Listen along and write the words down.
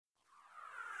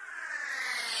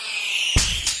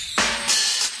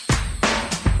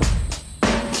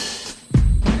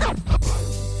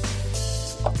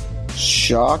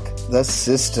Shock the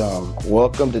system.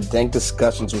 Welcome to Dank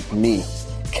Discussions with me,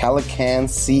 Calican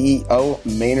CEO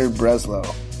Maynard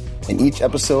Breslow. In each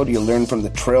episode, you'll learn from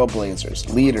the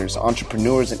trailblazers, leaders,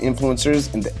 entrepreneurs, and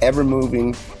influencers in the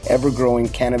ever-moving, ever-growing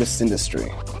cannabis industry.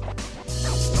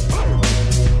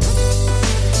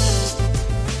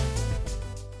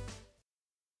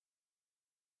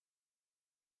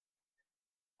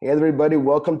 Hey everybody,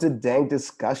 welcome to Dank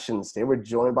Discussions. Today we're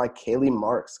joined by Kaleigh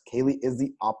Marks. Kaleigh is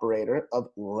the operator of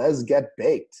At Lez Get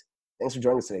Baked. Thanks for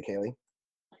joining us today, Kaleigh.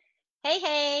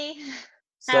 Hey.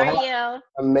 How are you?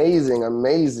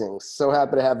 Amazing. So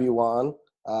happy to have you on.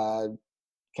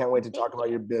 Can't wait to talk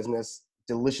about your business,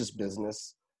 delicious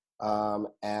business,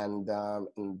 and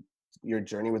your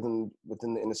journey within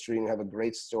the industry. And you have a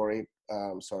great story,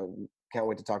 so can't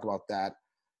wait to talk about that.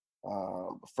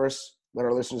 First, let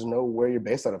our listeners know where you're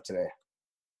based out of today.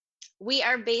 We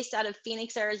are based out of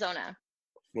Pheonix, Arizona.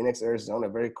 Pheonix, Arizona.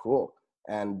 Very cool.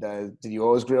 And did you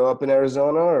always grow up in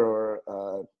Arizona,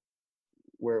 or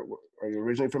where are you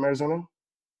originally from, Arizona?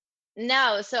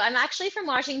 No, so I'm actually from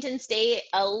Washington State,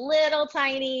 a little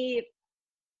tiny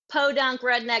podunk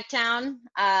redneck town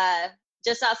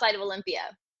just outside of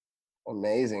Olympia.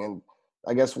 Amazing. And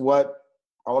I guess I want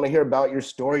to hear about your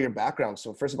story, your background.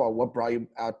 So first of all, what brought you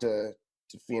out to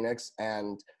Pheonix,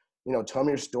 and tell me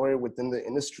your story within the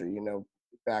industry,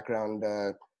 background,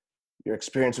 your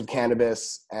experience with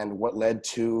cannabis, and what led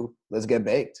to Let's Get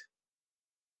Baked.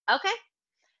 Okay,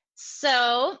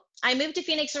 so I moved to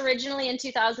Pheonix originally in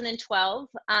 2012.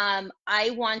 I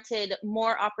wanted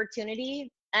more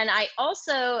opportunity, and I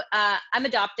also I'm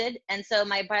adopted, and so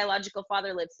my biological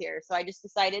father lives here, so I just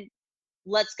decided,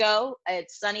 let's go.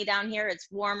 It's sunny down here, it's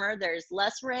warmer, there's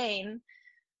less rain.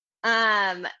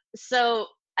 So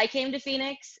I came to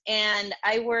Pheonix and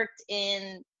I worked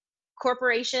in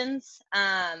corporations.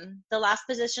 The last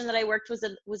position that I worked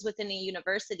was within a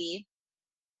university,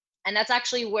 and that's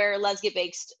actually where Let's Get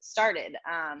Baked started.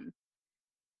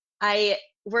 I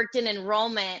worked in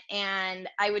enrollment, and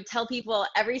I would tell people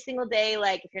every single day,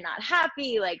 like, if you're not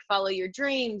happy, like, follow your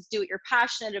dreams, do what you're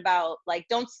passionate about, like,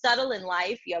 don't settle in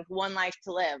life. You have one life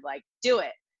to live, like, do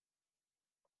it.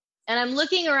 And I'm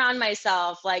looking around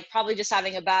myself, like probably just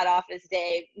having a bad office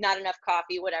day, not enough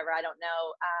coffee, whatever, I don't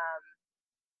know.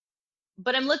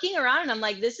 But I'm looking around and I'm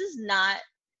like, this is not,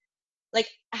 like,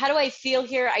 how do I feel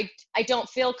here? I don't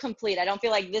feel complete. I don't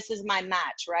feel like this is my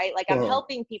match, right? Like, I'm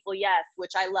helping people, yes,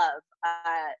 which I love.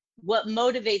 What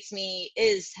motivates me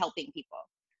is helping people.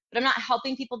 But I'm not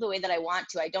helping people the way that I want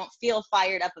to. I don't feel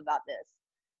fired up about this.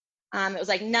 It was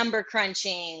like number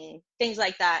crunching, things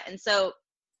like that. And so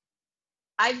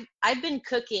I've been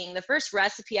cooking. The first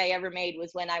recipe I ever made was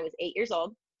when I was 8 years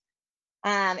old.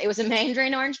 It was a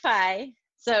mandarin orange pie.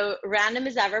 So random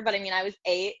as ever, but I mean, I was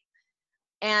 8,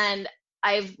 and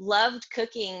I've loved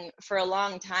cooking for a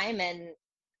long time. And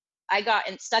I got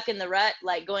stuck in the rut,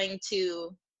 like going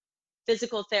to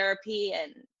physical therapy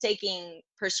and taking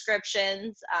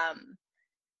prescriptions,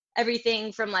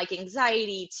 everything from like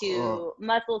anxiety to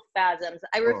muscle spasms.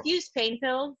 I refused pain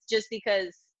pills just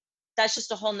because that's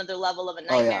just a whole nother level of a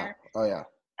nightmare. Oh yeah.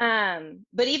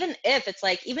 But even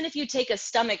if you take a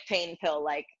stomach pain pill,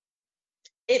 like,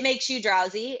 it makes you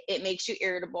drowsy, it makes you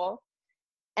irritable,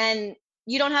 and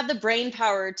you don't have the brain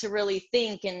power to really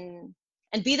think and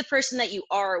be the person that you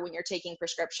are when you're taking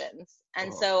prescriptions.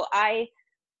 And so I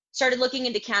started looking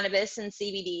into cannabis and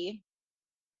CBD.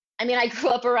 I mean, I grew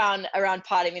up around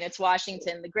pot. I mean, it's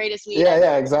Washington, the greatest weed.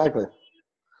 Yeah, exactly.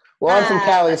 Well, I'm from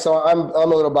Cali, so I'm a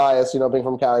little biased, being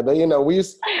from Cali. But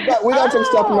we got some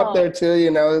stuff from up there too.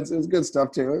 It's good stuff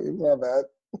too. It's not bad.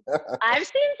 I've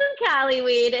seen some Cali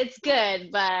weed. It's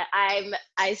good, but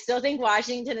I still think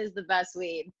Washington is the best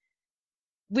weed.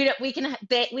 We can have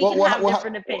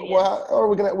different opinions. Or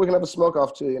we can have a smoke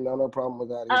off too. No problem with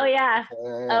that either. Oh yeah.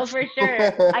 Oh, for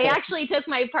sure. I actually took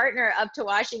my partner up to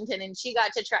Washington, and she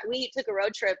got to try. We took a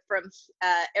road trip from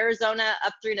Arizona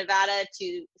up through Nevada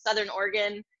to Southern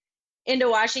Oregon, into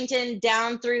Washington,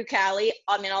 down through Cali.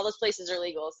 I mean, all those places are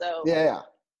legal. So yeah.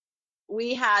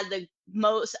 We had the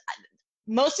most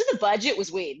of the budget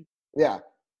was weed. Yeah.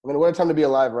 I mean, what a time to be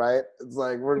alive, right? It's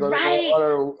like we're going to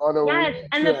go on a yes,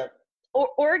 and trip.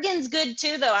 Oregon's good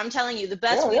too, though. I'm telling you, the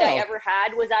best weed I ever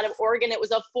had was out of Oregon. It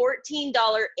was a $14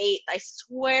 eighth. I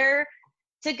swear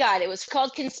to God, it was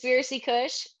called Conspiracy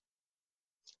Kush.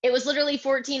 It was literally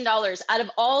 $14. Out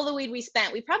of all the weed we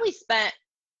spent, we probably spent,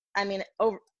 I mean,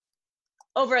 over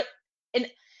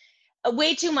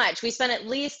way too much. We spent at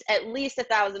least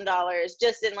 $1,000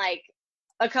 just in like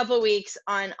a couple of weeks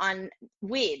on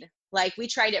weed. Like, we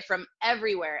tried it from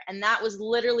everywhere, and that was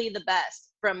literally the best,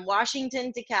 from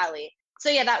Washington to Cali. So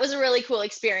yeah, that was a really cool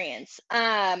experience.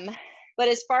 But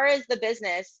as far as the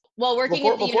business, while working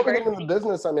at the Before we get into the university,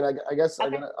 business, I mean, I guess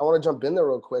okay. I want to jump in there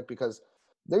real quick because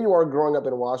there you are growing up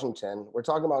in Washington. We're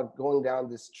talking about going down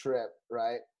this trip,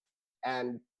 right?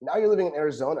 And now you're living in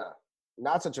Arizona,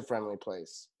 not such a friendly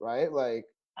place, right? Like,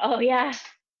 Oh yeah.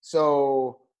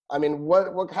 so I mean,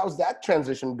 how's that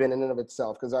transition been in and of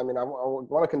itself? Because I mean, I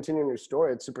want to continue in your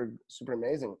story. It's super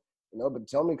amazing, you know. But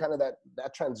tell me kind of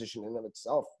that transition in and of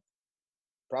itself.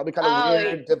 Probably kind of Oh,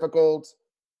 weird, difficult,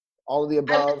 all of the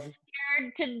I was above.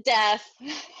 scared to death. I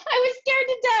was scared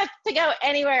to death to go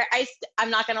anywhere. I'm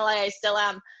not gonna lie, I still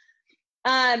am.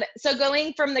 So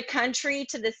going from the country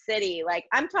to the city, like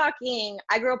I'm talking,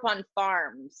 I grew up on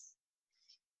farms.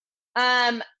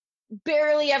 Um,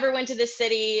 Barely ever went to the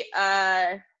city,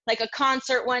 like a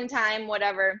concert one time,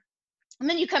 whatever. And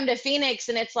then you come to Phoenix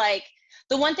and it's like,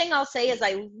 the one thing I'll say is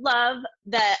I love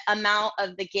the amount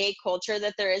of the gay culture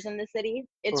that there is in the city.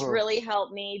 It's Mhm. really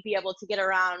helped me be able to get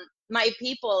around my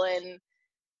people and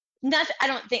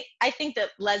nothing. I think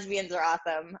that lesbians are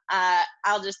awesome.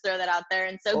 I'll just throw that out there.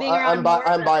 And so Well, being around more of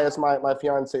I'm them, biased. My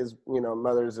fiance's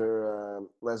mothers are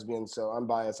lesbians, so I'm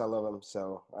biased. I love them,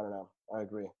 so I don't know. I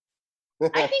agree.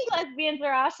 I think lesbians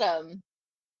are awesome.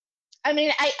 I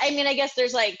guess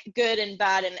there's like good and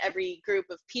bad in every group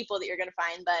of people that you're going to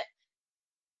find, but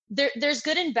there's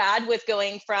good and bad with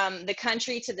going from the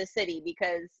country to the city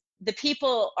because the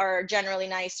people are generally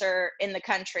nicer in the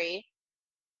country,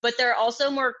 but they're also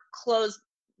more closed.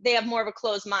 They have more of a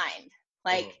closed mind.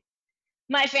 Like Mhm.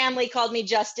 my family called me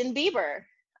Justin Bieber.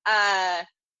 Uh,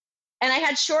 and I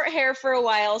had short hair for a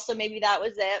while, so maybe that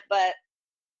was it, but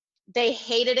they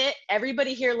hated it.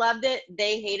 Everybody here loved it.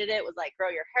 They hated it. It was like, grow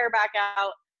your hair back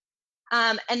out.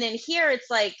 And then here it's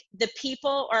like the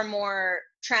people are more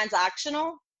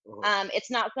transactional. Mhm.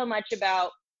 It's not so much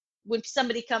about when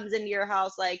somebody comes into your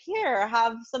house, like, here,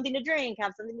 have something to drink,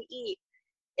 have something to eat.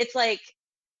 It's like,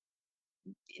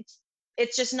 it's,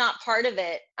 it's just not part of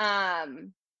it.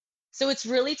 So it's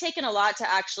really taken a lot to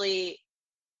actually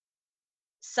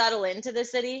settle into the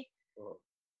city. Mhm.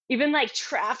 Even like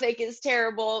traffic is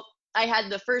terrible. I had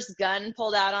the first gun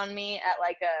pulled out on me at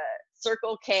like a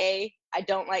Circle K. I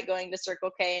don't like going to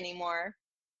Circle K anymore.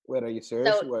 Wait, are you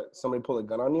serious? So What? Somebody pulled a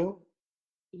gun on you?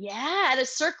 yeah, at a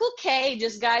Circle K,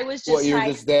 this guy was What? just You were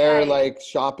hiding just there, behind. like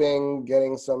shopping,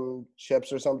 getting some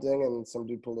chips or something, and some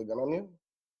dude pulled a gun on you?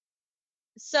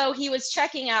 So he was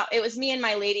checking out. It was me and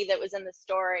my lady that was in the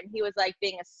store, and he was like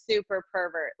being a super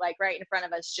pervert, like right in front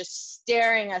of us, just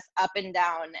staring us up and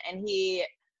down.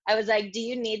 I was like, "Do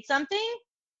you need something?"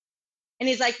 And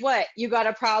he's like, "What? You got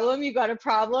a problem? You got a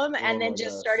problem?" Oh And then my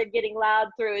just gosh. started getting loud,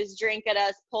 threw his drink at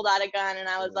us, pulled out a gun, and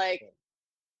I was Oh, like, shit.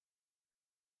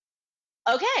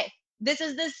 okay, this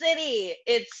is the city.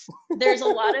 There's a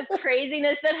lot of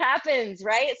craziness that happens,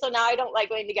 right? So now I don't like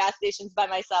going to gas stations by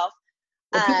myself.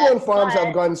 Well, people on farms have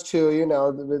But guns too, you know.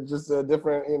 It's just a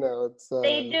different, you know. It's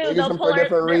they they do. use them for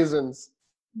different reasons.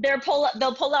 They'll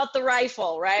pull out the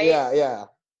rifle, right? Yeah, yeah.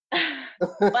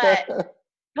 But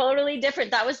totally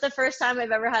different. That was the first time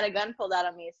I've ever had a gun pulled out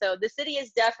on me. So the city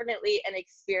is definitely an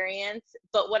experience.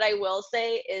 But what I will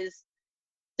say is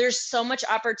there's so much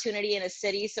opportunity in a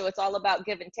city, so it's all about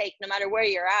give and take. No matter where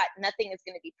you're at, nothing is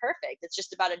going to be perfect. It's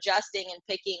just about adjusting and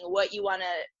picking what you want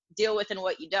to deal with and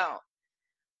what you don't.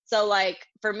 So like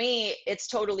for me, it's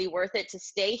totally worth it to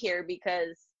stay here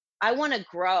because I want to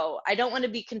grow. I don't want to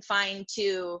be confined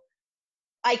to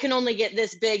I can only get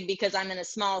this big because I'm in a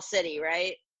small city,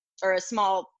 right? Or a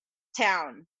small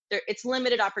town. It's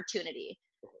limited opportunity.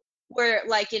 Where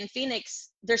like in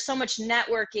Phoenix, there's so much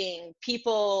networking,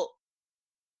 people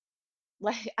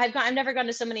like I've never gone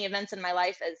to so many events in my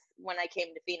life as when I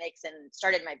came to Phoenix and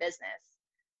started my business.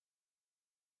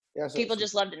 Yeah, People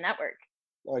just love to network.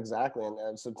 no, exactly.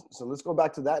 And so let's go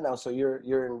back to that now. So you're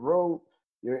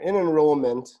in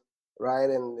enrollment, right?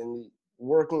 And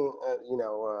working,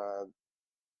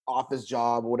 office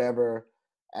job, whatever.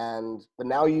 But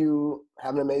now you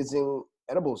have an amazing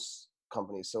edibles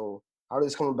company. So how did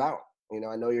this come about? You know,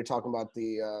 I know you're talking about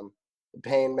the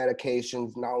pain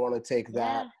medications, not want to take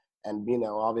that, Yeah. and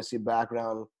obviously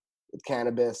background with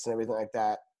cannabis and everything like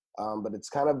that. But it's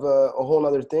kind of a whole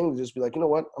other thing to just be like, you know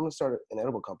what, I'm gonna start an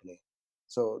edible company.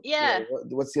 So Yeah,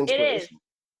 what's the it is. inspiration?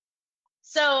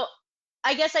 So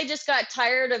I guess I just got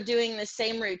tired of doing the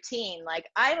same routine. Like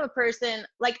I'm a person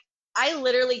like I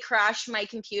literally crashed my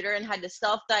computer and had to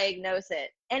self-diagnose it.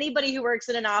 Anybody who works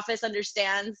in an office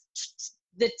understands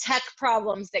the tech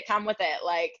problems that come with it.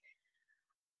 Like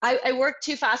I worked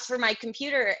too fast for my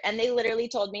computer and they literally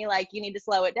told me like you need to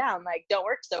slow it down. Like don't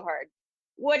work so hard.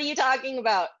 What are you talking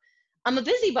about? I'm a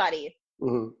busybody.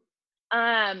 Hmm.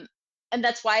 Um And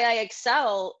that's why I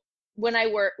excel when I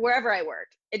work, wherever I work.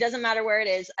 It doesn't matter where it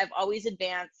is. I've always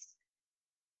advanced.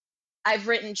 I've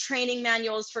written training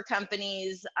manuals for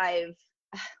companies. I've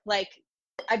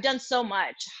done so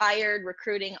much, hired,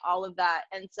 recruiting, all of that.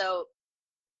 And so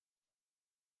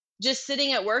just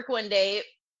sitting at work one day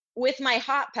with my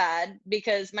hot pad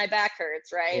because my back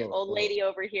hurts, right? Old lady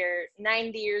over here,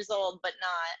 90 years old, but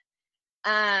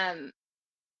not.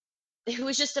 It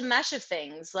was just a mesh of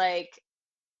things, like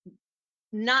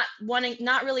not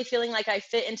really feeling like I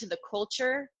fit into the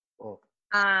culture,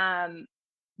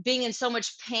 being in so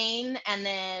much pain, and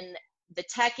then the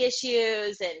tech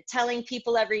issues and telling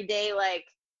people every day, like,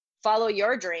 follow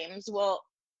your dreams. Well,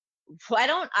 why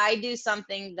don't I do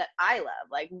something that I love?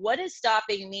 Like, what is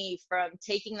stopping me from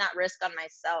taking that risk on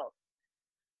myself?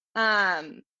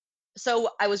 So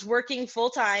I was working full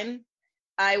time.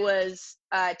 I was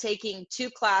taking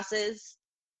 2 classes,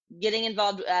 getting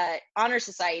involved honor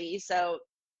society. So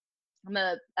I'm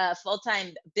a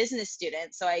full-time business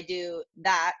student. So I do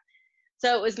that.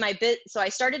 So it was so I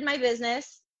started my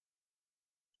business.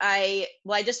 I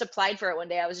just applied for it one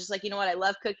day. I was just like, you know what? I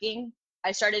love cooking.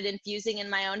 I started infusing in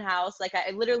my own house. Like,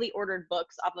 I literally ordered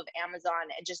books off of Amazon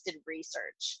and just did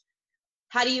research.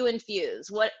 How do you infuse?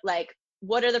 What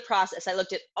are the process? I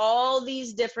looked at all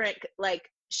these different like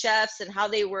chefs and how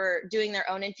they were doing their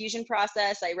own infusion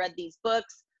process. I read these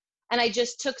books, and I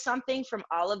just took something from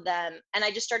all of them and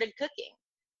I just started cooking.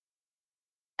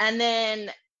 And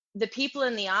then the people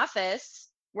in the office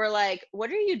were like, what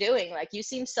are you doing? Like, you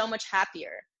seem so much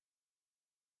happier.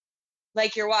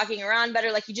 Like, you're walking around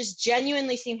better. Like, you just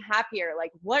genuinely seem happier.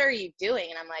 Like, what are you doing?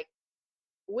 And I'm like,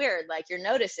 weird. Like, you're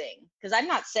noticing. Because I'm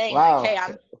not saying like, hey,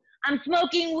 I'm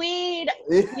smoking weed.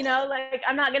 You know, like,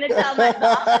 I'm not going to tell the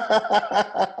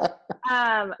office.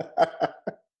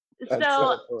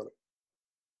 So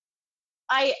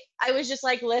I was just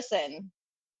like, listen,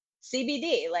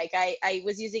 CBD, like I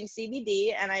was using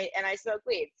CBD and I smoked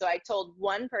weed. So I told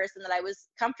one person that I was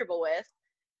comfortable with.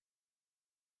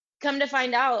 Come to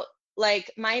find out,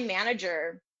 like, my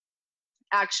manager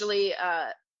actually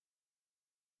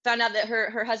found out that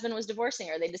her husband was divorcing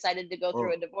her. They decided to go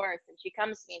through a divorce, and she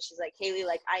comes to me and she's like, Kaleigh,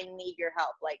 like, I need your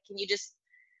help. Like, can you just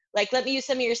like let me use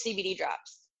some of your CBD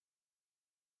drops?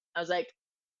 I was like,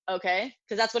 okay,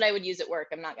 because that's what I would use at work.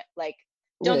 I'm not like,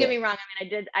 don't get me wrong. I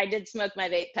mean, I did smoke my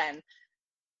vape pen,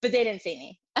 but they didn't see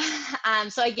me.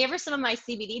 So I gave her some of my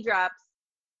CBD drops,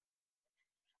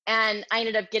 and I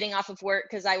ended up getting off of work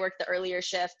because I worked the earlier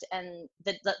shift. And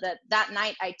that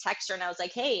night I texted her and I was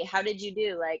like, hey, how did you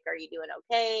do? Like, are you doing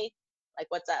okay? Like,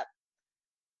 what's up?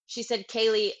 She said,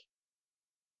 Kaleigh,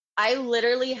 I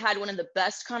literally had one of the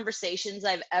best conversations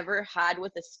I've ever had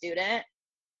with a student,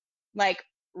 like,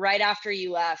 right after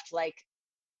you left. Like,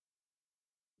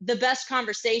 the best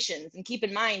conversations. And keep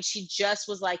in mind, she just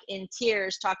was like in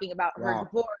tears talking about her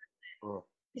divorce.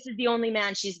 This is the only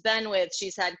man she's been with.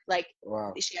 She's had like,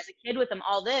 she has a kid with him,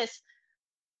 all this.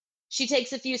 She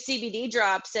takes a few CBD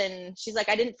drops and she's like,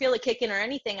 I didn't feel a kick in or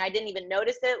anything. I didn't even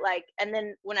notice it. Like, and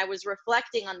then when I was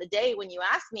reflecting on the day when you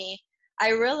asked me, I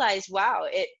realized, wow,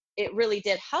 it really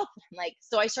did help. Like,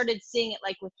 so I started seeing it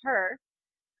like with her.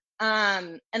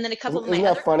 And then a couple of my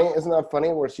Isn't that funny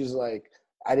where she's like,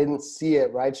 I didn't see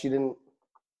it, right?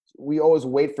 We always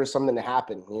wait for something to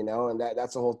happen, you know, and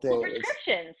that's the whole thing.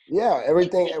 Prescriptions.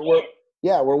 Everything.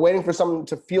 We're waiting for something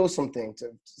to feel something,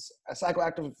 a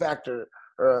psychoactive effect or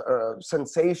a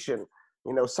sensation,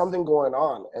 you know, something going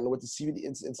on. And with the CBD,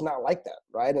 it's not like that,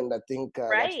 right? And I think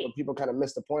that's where people kind of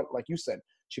miss the point. Like you said,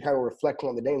 she kind of reflecting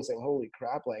on the day and saying, holy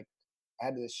crap, like, I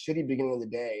had this shitty beginning of the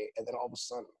day, and then all of a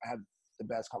sudden I had the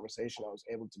best conversation. I was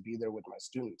able to be there with my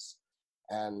students,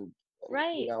 and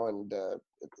you know,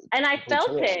 and I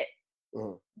felt it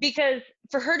because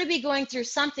for her to be going through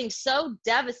something so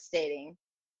devastating,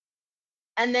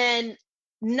 and then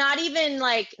not even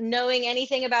like knowing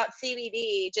anything about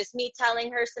CBD, just me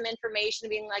telling her some information,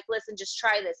 being like, listen, just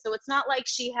try this. So it's not like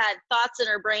she had thoughts in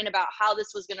her brain about how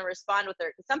this was going to respond with her.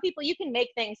 Because some people, you can make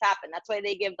things happen. That's why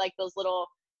they give like those little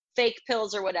fake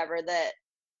pills or whatever, the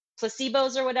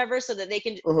placebos or whatever, so that they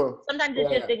can, sometimes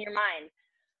it's just in your mind.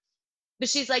 But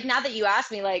she's like, now that you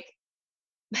asked me, like,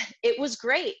 it was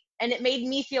great. And it made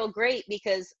me feel great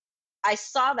because I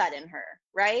saw that in her,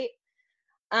 right?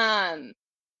 And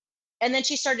then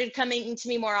she started coming to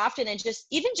me more often, and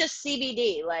even just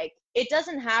CBD, like, it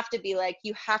doesn't have to be like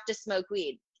you have to smoke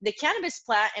weed. The cannabis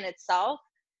plant in itself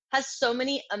has so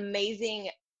many amazing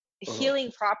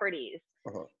healing properties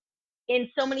in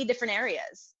so many different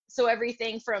areas. So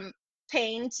everything from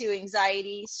pain to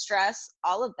anxiety, stress,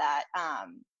 all of that,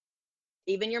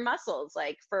 even your muscles,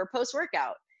 like for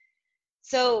post-workout.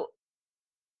 So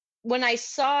when I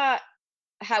saw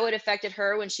how it affected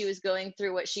her when she was going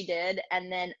through what she did,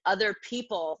 and then other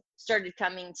people started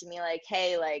coming to me like,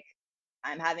 hey, like,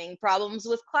 I'm having problems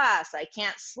with class, I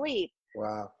can't sleep.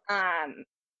 Wow. um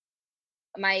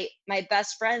my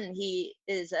best friend, he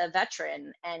is a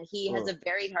veteran and he has Mm, a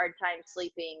very hard time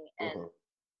sleeping, and mhm.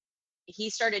 he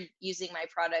started using my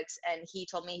products and he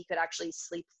told me he could actually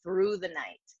sleep through the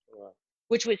night, Wow.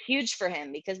 which was huge for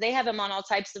him because they have him on all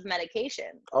types of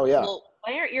medication. Oh yeah. Well,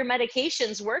 why aren't your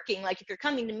medications working? Like, if you're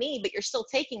coming to me but you're still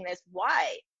taking this,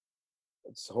 why?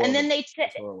 It's And then horrible. they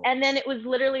It's horrible. and then it was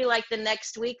literally like the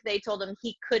next week they told him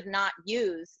he could not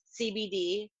use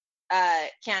CBD,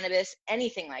 cannabis,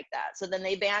 anything like that. So then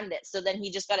they banned it. So then he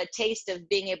just got a taste of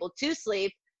being able to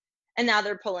sleep, and now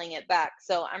they're pulling it back.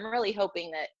 So I'm really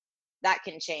hoping that that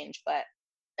can change, but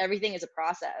everything is a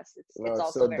process. No, It's it's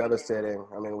also so very new. devastating.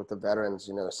 I mean, with the veterans,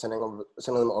 sending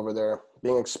them over there,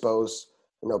 being exposed,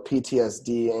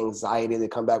 PTSD, anxiety. They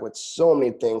come back with so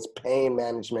many things, pain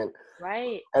management,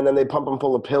 Right. and then they pump them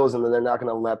full of pills, and then they're not going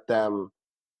to let them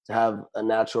to have a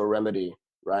natural remedy,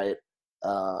 right?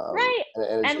 Right. And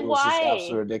And it's just why?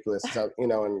 absolutely ridiculous. So,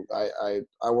 and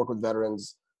I work with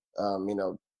veterans, and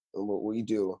what we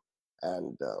do,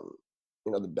 and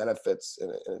the benefits,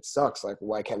 and it sucks. Like,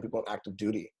 why can't people on active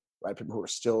duty, right? People who are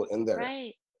still in there.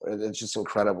 Right. It's just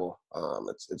incredible.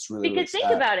 It's really, really Because think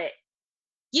sad. about it.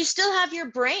 You still have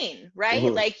your brain, right?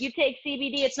 Hmm. Like, you take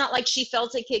CBD, it's not like she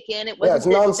felt it kick in. It Yeah, it's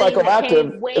wasn't this thing that non-psychoactive.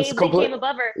 came, It's wave that complete. came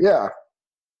above her. Yeah.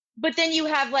 But then you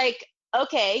have, like,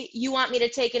 okay, you want me to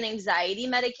take an anxiety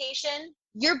medication?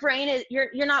 Your brain is, you're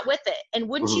not with it. And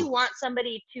wouldn't Hmm. you want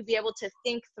somebody to be able to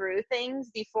think through things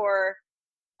before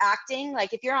acting?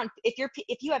 Like, if you have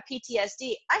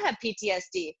PTSD, I have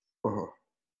PTSD. Hmm.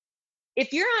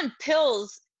 If you're on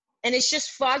pills and it's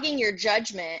just fogging your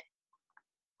judgment,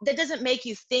 that doesn't make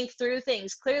you think through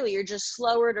things clearly. You're just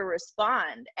slower to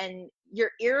respond and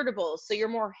you're irritable, so you're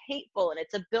more hateful, and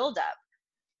it's a buildup.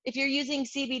 If you're using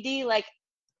CBD, like,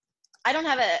 I don't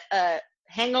have a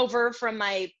hangover from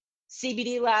my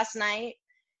CBD last night.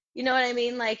 You know what I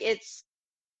mean? Like, it's,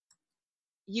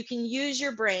 you can use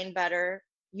your brain better.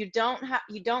 You don't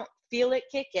feel it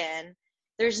kick in.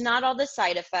 There's not all the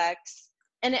side effects,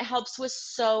 and it helps with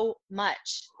so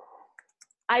much.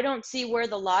 I don't see where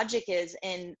the logic is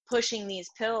in pushing these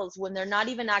pills when they're not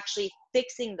even actually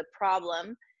fixing the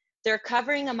problem. They're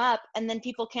covering them up, and then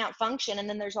people can't function. And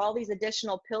then there's all these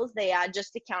additional pills they add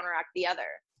just to counteract the other.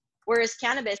 Whereas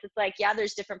cannabis, it's like, yeah,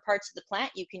 there's different parts of the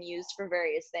plant you can use for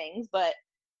various things, but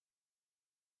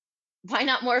why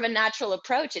not more of a natural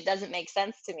approach? It doesn't make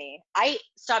sense to me. I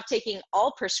stopped taking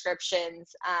all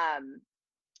prescriptions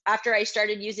after I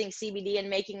started using CBD and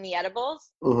making the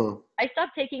edibles. Hmm. I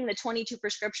stopped taking the 22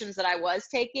 prescriptions that I was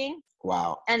taking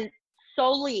Wow. and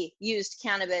solely used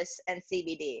cannabis and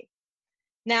CBD.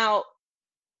 Now,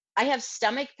 I have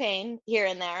stomach pain here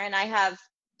and there, and I have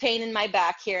pain in my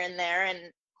back here and there, and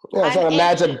Yeah, it's I'm not a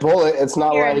magic anxious bullet. It's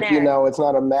not here and like, there. it's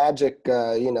not a magic,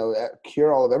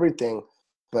 cure all of everything.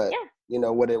 But Yeah,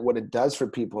 what it does for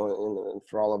people, and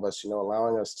for all of us,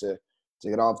 allowing us to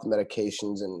get off the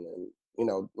medications, and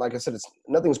like I said, it's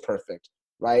nothing's perfect,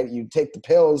 right? You take the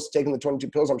pills, taking the 22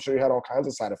 pills. I'm sure you had all kinds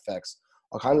of side effects,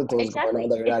 all kinds of things going on exactly.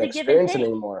 that you're It's not a give and experiencing take.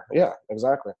 anymore. Yeah,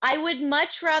 exactly. I would much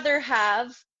rather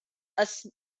have a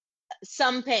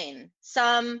some pain,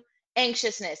 some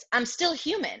anxiousness. I'm still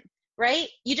human, right?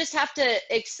 You just have to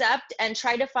accept and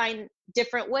try to find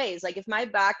different ways. Like, if my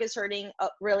back is hurting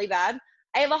really bad,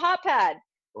 I have a hot pad.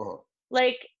 Uh-huh.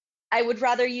 Like, I would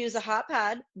rather use a hot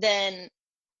pad than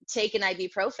take an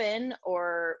ibuprofen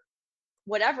or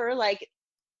whatever. Like,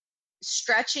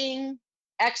 stretching,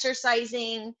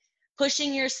 exercising,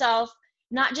 pushing yourself,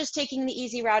 not just taking the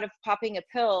easy route of popping a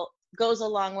pill goes a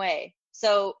long way.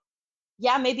 So,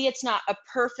 yeah, maybe it's not a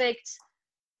perfect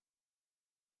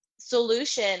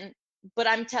solution, but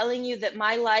I'm telling you that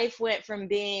my life went from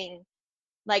being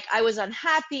like, I was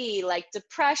unhappy, like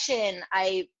depression.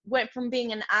 I went from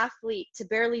being an athlete to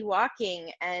barely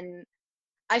walking, and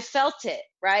I felt it,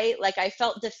 right? Like, I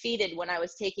felt defeated when I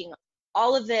was taking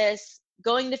all of this,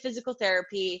 going to physical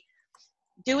therapy,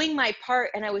 doing my part,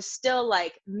 and I was still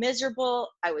like miserable.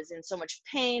 I was in so much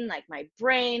pain, like my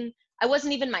brain, I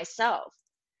wasn't even myself.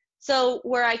 So,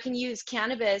 where I can use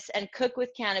cannabis and cook with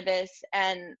cannabis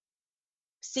and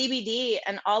CBD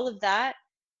and all of that,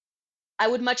 I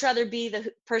would much rather be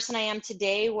the person I am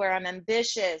today, where I'm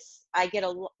ambitious.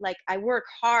 Like, I work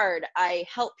hard. I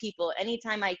help people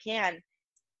anytime I can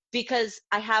because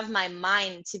I have my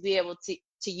mind to be able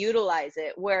to utilize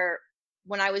it. Where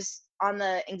when I was on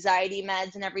the anxiety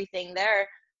meds and everything there,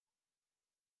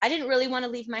 I didn't really want to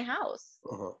leave my house.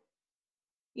 Uh-huh.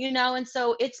 And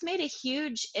so it's made a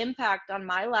huge impact on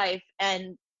my life.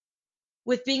 And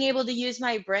with being able to use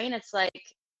my brain, it's like,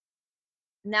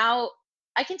 now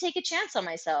I can take a chance on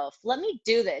myself. Let me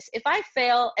do this. If I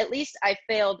fail, at least I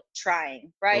failed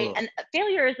trying, right? Mm, And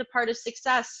failure is a part of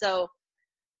success. So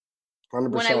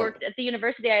when I 100%. worked at the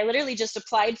university, I literally just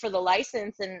applied for the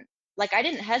license, and like I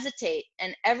didn't hesitate.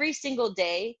 And every single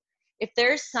day, if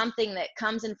there's something that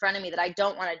comes in front of me that I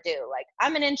don't want to do, like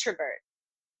I'm an introvert,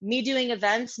 me doing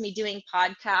events, me doing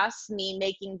podcasts, me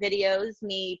making videos,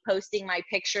 me posting my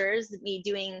pictures, me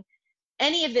doing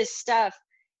any of this stuff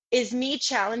is me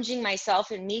challenging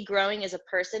myself and me growing as a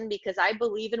person, because I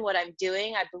believe in what I'm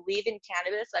doing. I believe in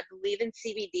cannabis. I believe in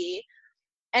CBD,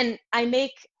 and I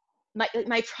make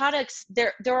my products.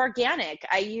 They're organic.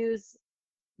 I use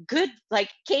good, like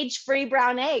cage-free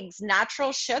brown eggs,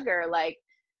 natural sugar. Like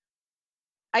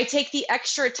I take the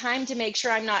extra time to make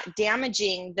sure I'm not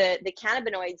damaging the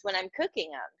cannabinoids when I'm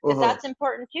cooking them, because Mm-hmm. that's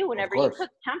important too. Of Whenever you course. cook,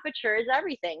 temperature is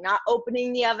everything. Not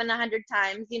opening the oven 100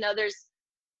 times. There's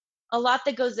a lot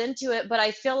that goes into it. But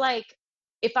I feel like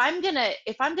if I'm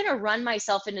gonna run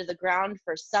myself into the ground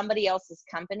for somebody else's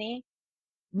company,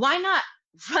 why not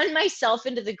run myself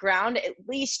into the ground, at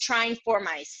least trying for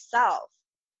myself,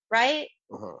 right?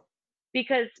 Mm-hmm.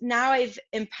 Because now I've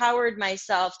empowered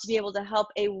myself to be able to help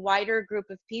a wider group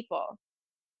of people.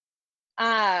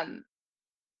 um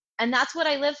and that's what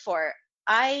I live for.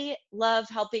 I love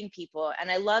helping people, and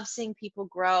I love seeing people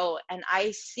grow, and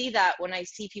I see that when I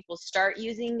see people start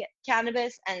using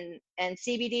cannabis and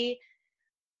CBD.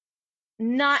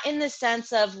 Not in the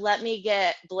sense of, let me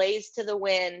get blazed to the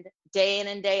wind day in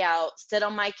and day out, sit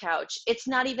on my couch. It's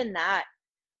not even that.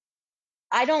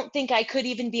 I don't think I could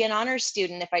even be an honors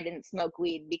student if I didn't smoke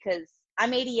weed, because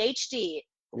I'm ADHD.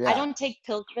 I Yeah. don't take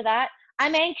pills for that.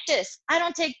 I'm anxious. I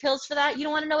don't take pills for that. You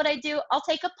don't want to know what I do? I'll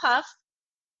take a puff.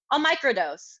 I'll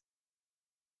microdose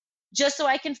just so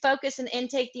I can focus and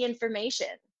intake the information.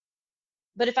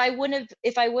 But if I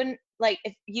wouldn't like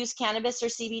if use cannabis or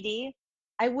CBD,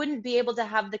 I wouldn't be able to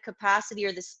have the capacity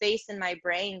or the space in my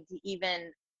brain to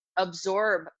even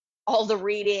absorb all the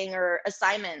reading or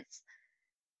assignments.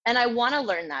 And I want to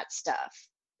learn that stuff.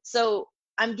 So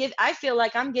I feel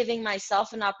like I'm giving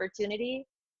myself an opportunity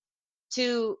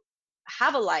to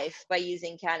have a life by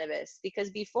using cannabis, because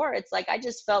before it's like I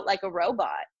just felt like a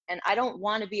robot, and I don't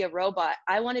want to be a robot.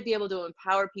 I want to be able to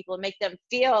empower people and make them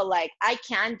feel like I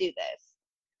can do this.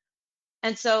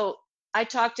 And so I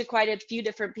talked to quite a few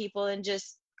different people and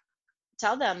just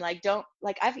tell them, like, don't,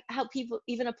 like, I've helped people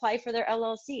even apply for their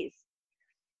LLCs,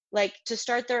 like to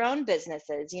start their own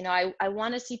businesses. I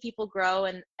want to see people grow,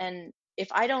 and if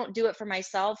I don't do it for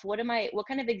myself, what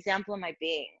kind of example am I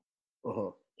being? Mm-hmm.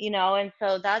 And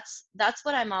so that's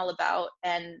what I'm all about.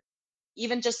 And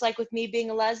even just like with me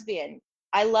being a lesbian,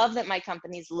 I love that my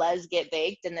company's Lez Get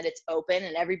Baked and that it's open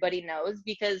and everybody knows,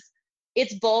 because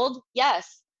it's bold,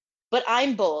 yes, but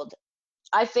I'm bold.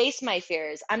 I face my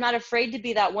fears. I'm not afraid to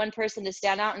be that one person to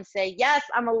stand out and say, yes,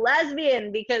 I'm a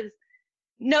lesbian, because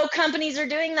no companies are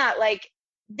doing that. Like,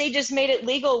 they just made it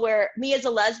legal where me as a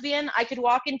lesbian, I could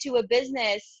walk into a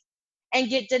business and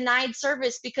get denied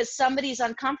service because somebody's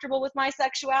uncomfortable with my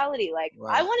sexuality. Like,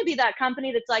 I Right. want to be that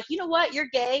company that's like, you know what, you're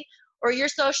gay or you're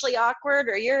socially awkward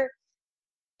or you're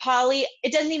poly.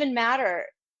 It doesn't even matter.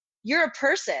 You're a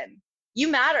person. You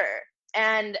matter.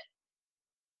 And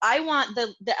I want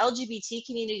the LGBT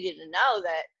community to know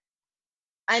that,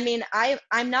 I mean,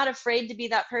 I'm not afraid to be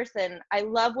that person. I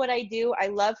love what I do. I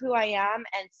love who I am.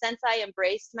 And since I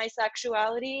embraced my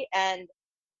sexuality and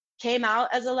came out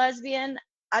as a lesbian,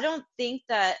 I don't think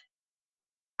that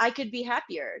I could be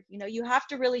happier. You have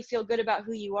to really feel good about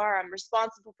who you are. I'm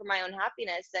responsible for my own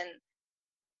happiness, and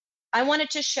I want it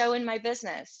to show in my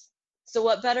business. So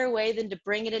what better way than to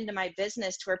bring it into my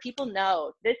business to where people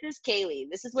know this is Kaleigh,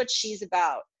 this is what she's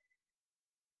about,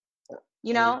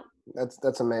 you And know?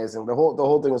 that's amazing. The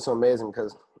whole thing is so amazing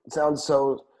because it sounds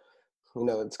so,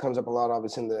 it comes up a lot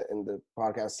obviously in the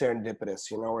podcast, serendipitous,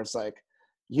 where it's like,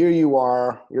 here you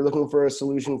are, you're looking for a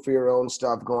solution for your own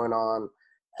stuff going on,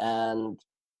 and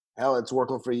hell, it's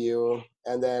working for you.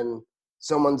 And then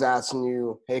someone's asking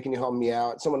you, hey, can you help me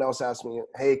out? Someone else asks me,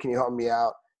 hey, can you help me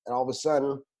out? And all of a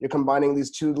sudden you're combining these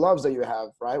two loves that you have,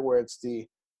 right? Where it's the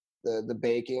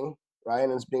baking, right?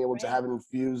 And it's being able to Right. have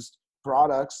infused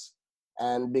products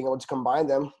and being able to combine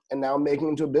them and now making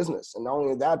into a business. And not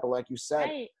only that, but like you said,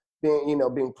 Right.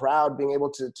 being proud, being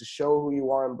able to show who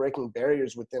you are and breaking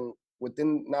barriers within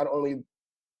not only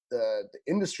the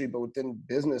industry, but within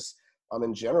business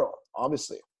in general,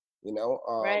 obviously, you know.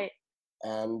 Right.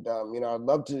 And I'd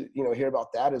love to, hear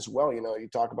about that as well. You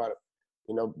talk about,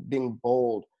 being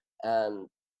bold and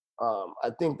I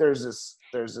think there's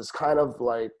this kind of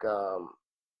like, I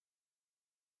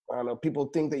don't know, people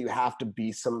think that you have to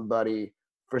be somebody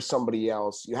for somebody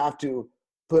else. You have to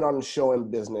put on a show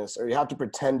in business, or you have to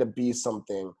pretend to be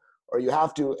something, or you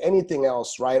have to anything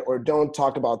else, right? Or don't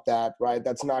talk about that, right?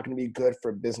 That's not going to be good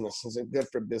for business. Isn't good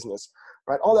for business,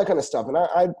 right? All that kind of stuff. And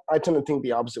I tend to think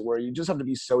the opposite, where you just have to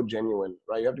be so genuine,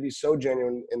 right? You have to be so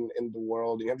genuine in the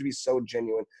world. You have to be so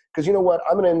genuine, because you know what?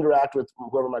 I'm going to interact with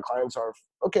whoever my clients are.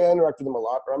 Okay, I interact with them a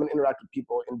lot, or I'm going to interact with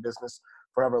people in business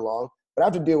forever long. But I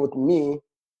have to deal with me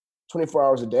 24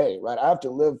 hours a day, right? I have to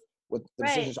live with the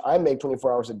decisions I make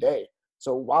 24 hours a day.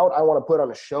 So why would I want to put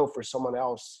on a show for someone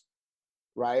else,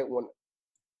 right? When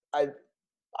I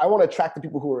want to attract the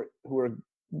people who are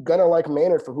gonna like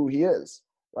Maynard for who he is,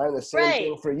 right? And the same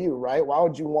thing for you, right? Why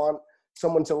would you want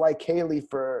someone to like Kaleigh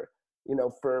for, you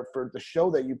know, for the show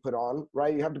that you put on,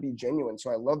 right? You have to be genuine.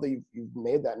 So I love that you've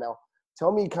made that. Now,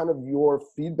 tell me kind of your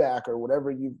feedback or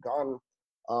whatever you've gone,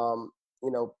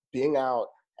 you know, being out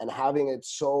and having it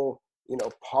so, you know,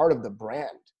 part of the brand,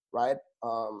 right?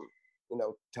 You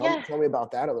know, tell me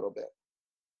about that a little bit.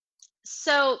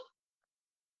 So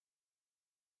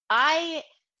I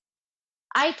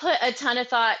put a ton of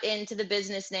thought into the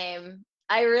business name.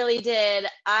 I really did.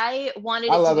 I wanted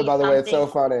it I love to it, be by the way. It's so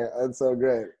something. funny. It's so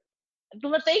great.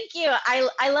 Well, thank you.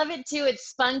 I love it too. It's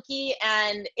spunky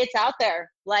and it's out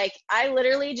there. Like I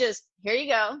literally just, here you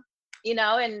go, you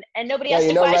know, and nobody has you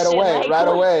to know, question. right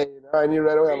away. You know, I knew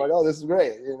right away. I'm like, oh, this is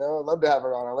great. You know, I'd love to have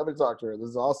her on. I'd love to talk to her. This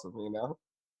is awesome. You know.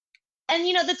 And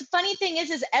you know, the funny thing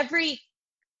is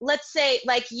let's say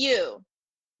like you,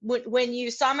 when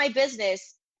you saw my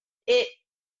business, it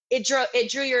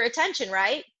drew your attention,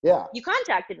 right? Yeah. You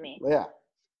contacted me. Yeah.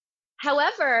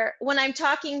 However, when I'm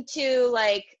talking to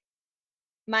like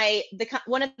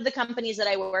one of the companies that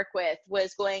I work with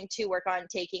was going to work on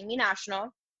taking me national,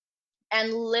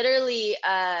 and literally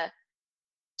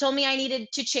told me I needed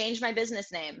to change my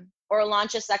business name or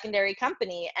launch a secondary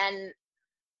company. And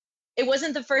it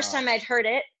wasn't the first time I'd heard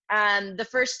it.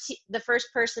 The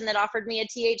first person that offered me a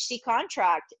THC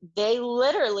contract, they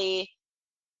literally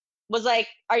was like,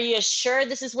 are you sure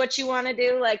this is what you want to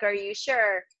do? Like, are you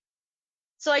sure?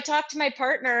 So I talked to my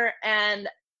partner and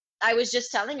I was just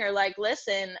telling her, like,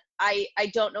 listen, I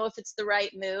don't know if it's the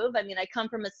right move. I mean, I come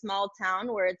from a small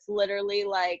town where it's literally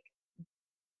like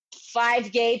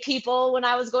 5 gay people when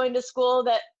I was going to school,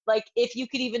 that like, if you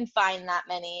could even find that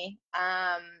many.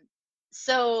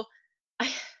 So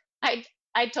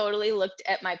I totally looked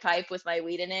at my pipe with my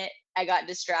weed in it. I got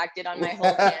distracted on my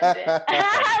whole tangent.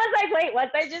 I was like, wait, what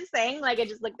was I just saying? Like, I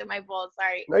just looked at my bowl.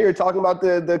 Sorry. No, you're talking about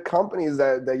the companies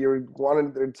that you're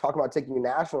wanting. They're talking about taking you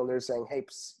national, and they're saying, hey,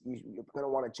 you're going to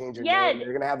want to change your name. You're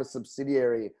going to have a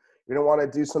subsidiary. You're going to want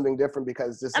to do something different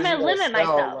because this I'm is going to limit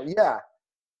myself. Like, yeah.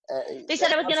 They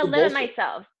said I was going to limit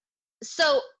myself.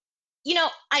 So, you know,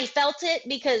 I felt it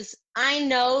because I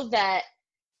know that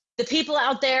the people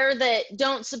out there that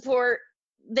don't support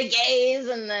the gays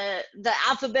and the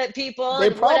alphabet people, they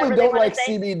probably don't like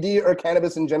say, CBD or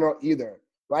cannabis in general either,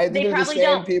 right? They probably the same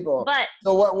don't. people. But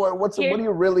so what are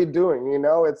you really doing? You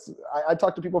know, I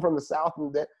talk to people from the South,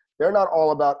 and they're not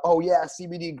all about, oh yeah,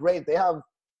 CBD great. They have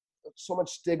so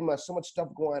much stigma, so much stuff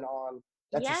going on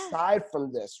that's aside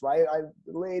from this, right?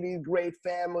 Lady, great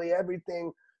family,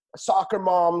 everything, soccer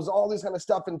moms, all this kind of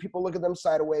stuff, and people look at them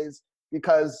sideways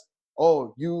because,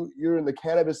 oh, you're in the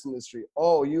cannabis industry.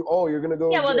 You're gonna go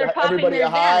they're everybody a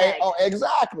high. Xanax. Oh,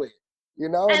 exactly. You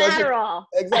know, and Adderall.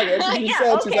 Exactly. That's what she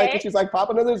said. Okay. She's like, pop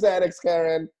another Xanax,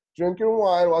 Karen. Drink your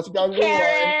wine. Watch it down your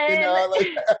wine. You know, like.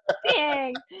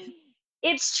 Dang.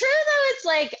 It's true though. It's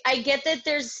like, I get that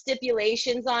there's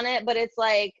stipulations on it, but it's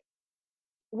like,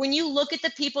 when you look at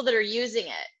the people that are using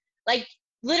it, like,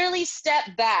 literally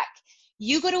step back.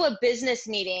 You go to a business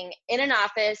meeting in an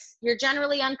office, you're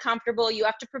generally uncomfortable, you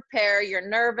have to prepare, you're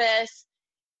nervous.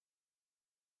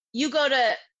 You go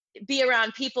to be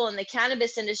around people in the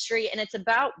cannabis industry and it's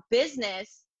about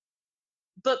business,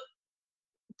 but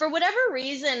for whatever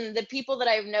reason, the people that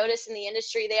I've noticed in the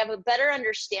industry, they have a better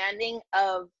understanding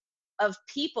of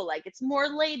people. Like, it's more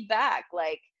laid back.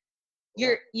 Like,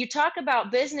 you talk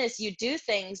about business, you do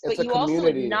things, but you also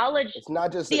acknowledge it's not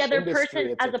just the other industry,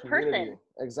 person as a person.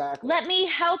 Exactly. Let me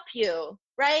help you,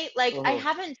 right? Like, I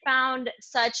haven't found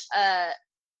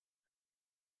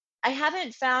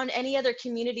any other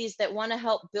communities that want to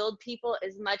help build people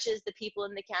as much as the people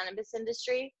in the cannabis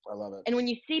industry. I love it. And when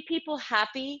you see people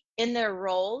happy in their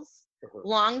roles,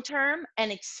 long-term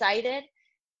and excited,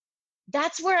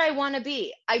 that's where I want to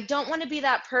be. I don't want to be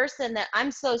that person that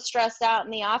I'm so stressed out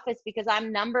in the office because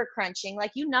I'm number crunching.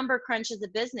 Like, you number crunch as a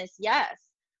business, yes,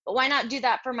 but why not do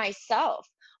that for myself?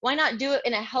 Why not do it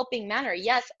in a helping manner?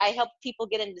 Yes, I help people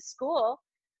get into school,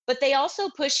 but they also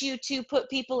push you to put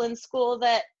people in school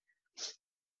that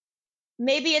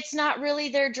maybe it's not really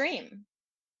their dream,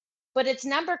 but it's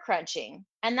number crunching.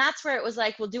 And that's where it was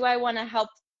like, well, do I want to help?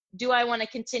 Do I want to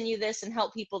continue this and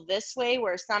help people this way,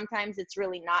 where sometimes it's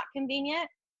really not convenient?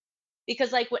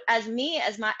 Because like as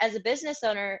a business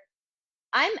owner,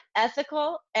 I'm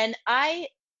ethical, and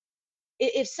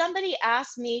if somebody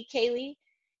asks me, Kaleigh,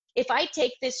 if I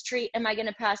take this treat, am I going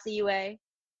to pass the UA?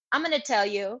 I'm going to tell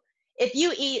you, if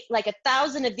you eat like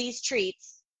 1,000 of these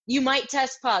treats, you might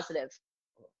test positive,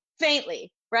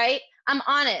 faintly, right? I'm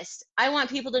honest. I want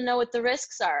people to know what the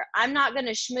risks are. I'm not going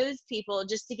to schmooze people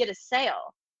just to get a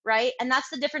sale, right? And that's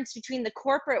the difference between the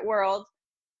corporate world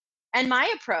and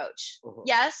my approach.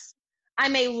 Yes, I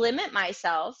may limit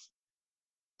myself,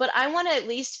 but I want to at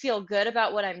least feel good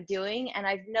about what I'm doing. And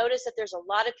I've noticed that there's a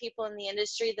lot of people in the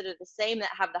industry that are the same, that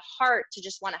have the heart to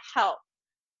just want to help,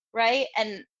 right?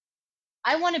 And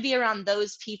I want to be around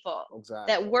those people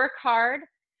that work hard,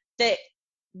 that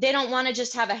they don't want to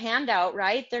just have a handout,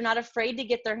 right? They're not afraid to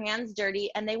get their hands dirty,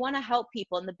 and they want to help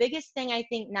people. And the biggest thing I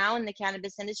think now in the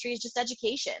cannabis industry is just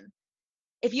education.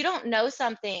 If you don't know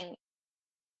something,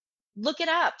 look it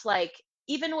up. Like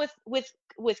even with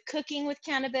cooking with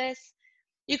cannabis,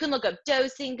 you can look up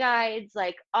dosing guides,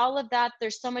 like all of that.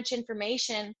 There's so much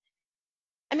information.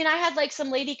 I mean, I had like some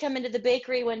lady come into the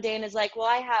bakery one day and is like, well,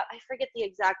 I forget the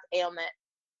exact ailment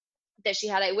that she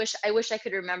had. I wish I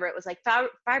could remember. It was like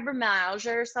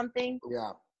fibromyalgia or something.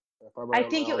 Yeah. I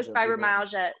think it was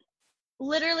fibromyalgia.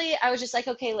 Literally, I was just like,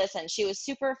 okay, listen. She was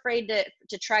super afraid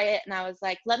to try it, and I was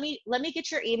like, let me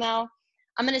get your email.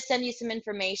 I'm gonna send you some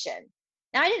information.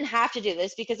 Now, I didn't have to do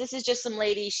this because this is just some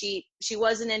lady. She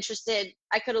wasn't interested.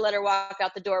 I could have let her walk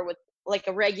out the door with like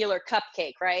a regular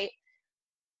cupcake, right?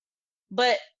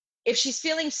 But if she's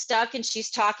feeling stuck and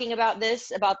she's talking about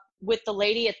this with the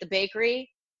lady at the bakery,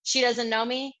 she doesn't know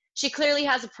me. She clearly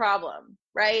has a problem,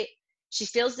 right? She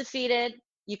feels defeated.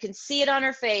 You can see it on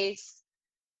her face.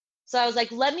 So I was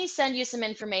like, let me send you some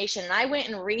information. And I went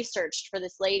and researched for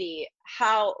this lady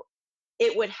how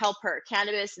it would help her.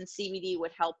 Cannabis and CBD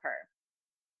would help her.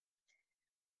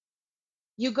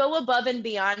 You go above and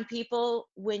beyond people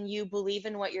when you believe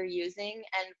in what you're using.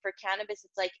 And for cannabis,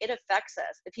 it's like, it affects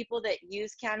us. The people that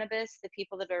use cannabis, the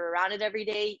people that are around it every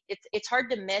day, it's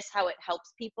hard to miss how it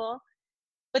helps people.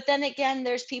 But then again,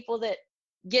 there's people that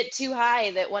get too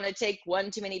high, that want to take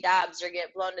one too many dabs or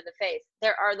get blown to the face.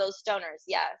 There are those stoners,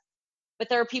 yes. But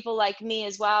there are people like me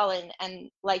as well, and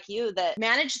like you, that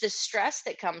manage the stress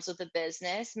that comes with a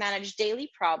business, manage daily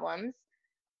problems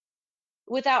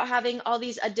without having all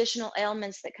these additional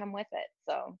ailments that come with it.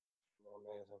 So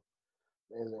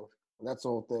amazing. And that's the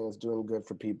whole thing, is doing good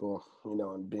for people,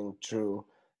 and being true.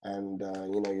 And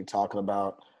you're talking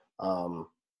about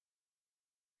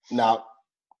not,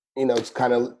 it's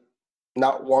kind of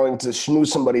not wanting to schmooze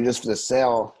somebody just for the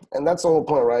sale. And that's the whole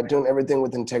point, right? Doing everything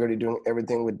with integrity, doing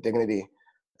everything with dignity.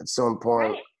 It's so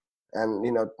important. Right. And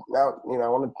now I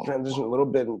want to transition a little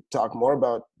bit and talk more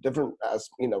about different, as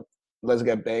Let's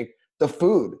Get Baked, the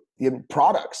food, the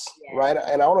products, right?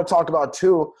 And I want to talk about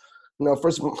too,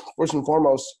 first and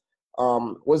foremost,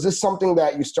 was this something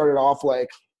that you started off like,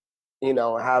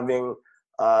 having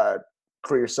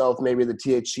for yourself, maybe the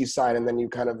THC side, and then you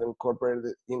kind of incorporated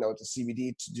it, to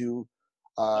CBD to do,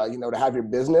 to have your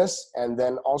business? And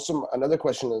then also another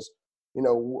question is,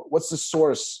 what's the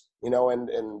source, and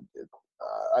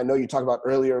I know you talked about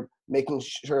earlier, making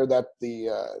sure that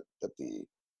you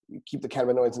keep the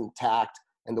cannabinoids intact,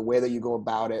 and the way that you go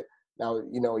about it. Now,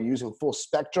 using full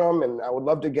spectrum, and I would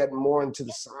love to get more into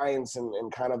the science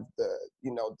and kind of the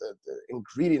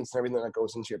ingredients and everything that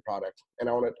goes into your product. And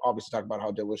I want to obviously talk about how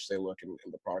delicious they look in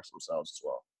the products themselves as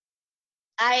well.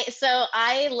 So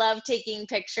I love taking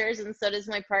pictures, and so does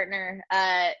my partner.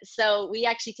 So we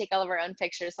actually take all of our own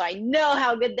pictures, so I know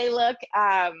how good they look.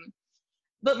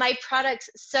 But my products,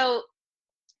 so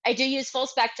I do use full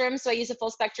spectrum. So I use a full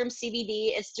spectrum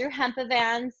CBD. It's through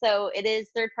hemp-based, so it is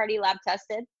third-party lab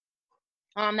tested.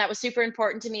 That was super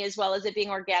important to me, as well as it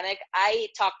being organic. I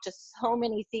talked to so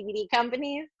many CBD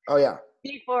companies. Oh yeah.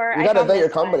 Before you gotta vet your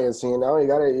companies, you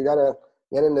gotta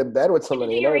get into bed with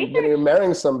somebody, you're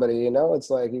marrying somebody, it's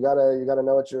like you gotta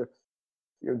know what you're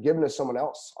giving to someone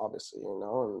else, obviously,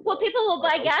 And, well, people will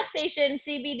buy gas station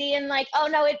CBD and like, oh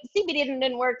no, CBD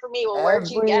didn't work for me. Well, where'd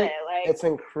you get it? Like, it's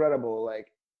incredible.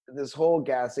 Like this whole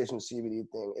gas station CBD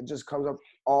thing, it just comes up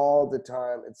all the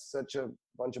time. It's such a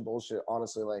bunch of bullshit,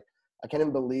 honestly. Like I can't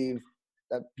even believe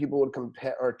that people would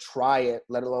compare or try it,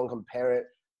 let alone compare it,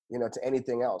 to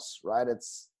anything else, right?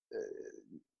 It's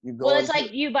You Well, go it's into,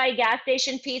 like you buy gas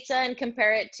station pizza and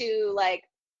compare it to like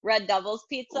Red Devil's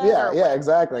pizza yeah, or yeah, what?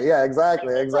 exactly. Yeah, Like,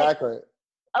 exactly. it's like, Exactly.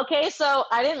 okay, so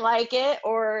I didn't like it,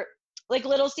 or like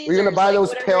Little You're gonna Caesars, buy like those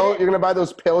whatever it pills. is. You're gonna buy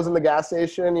those pills in the gas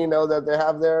station. You know that they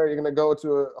have there. You're gonna go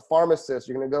to a pharmacist.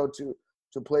 You're gonna go to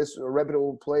a place, a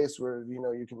reputable place where you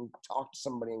know you can talk to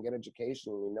somebody and get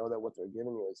education. And you know that what they're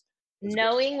giving you is good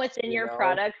Knowing stuff. what's in You your know.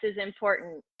 products is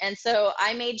important. And so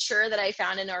I made sure that I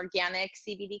found an organic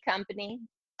CBD company.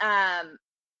 Um,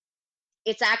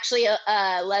 it's actually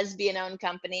a lesbian owned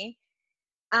company.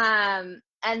 And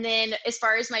then as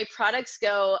far as my products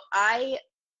go, I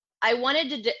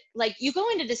wanted to like, you go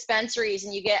into dispensaries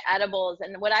and you get edibles.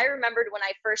 And what I remembered when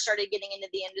I first started getting into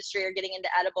the industry or getting into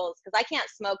edibles, because I can't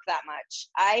smoke that much.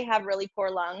 I have really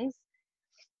poor lungs.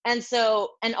 And so,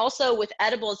 and also with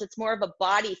edibles, it's more of a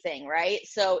body thing, right?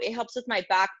 So it helps with my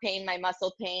back pain, my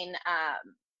muscle pain,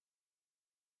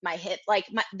 my hip, like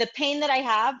the pain that I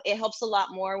have, it helps a lot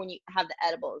more when you have the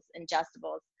edibles,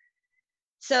 ingestibles.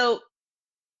 So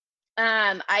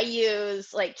I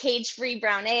use like cage-free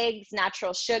brown eggs,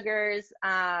 natural sugars.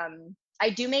 I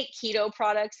do make keto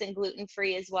products and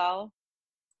gluten-free as well,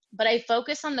 but I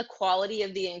focus on the quality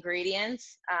of the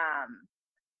ingredients,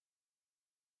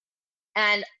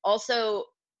 and also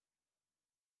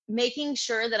making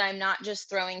sure that I'm not just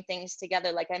throwing things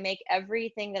together. Like I make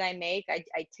everything that I make, I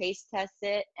taste test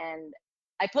it, and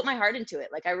I put my heart into it.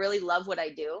 Like I really love what I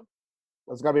do.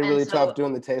 That's gotta be And really so tough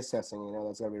doing the taste testing. You know,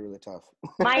 that's gotta be really tough.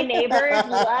 my neighbors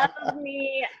love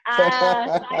me.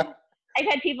 I've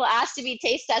had people ask to be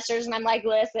taste testers, and I'm like,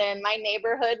 listen, my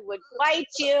neighborhood would fight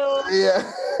you.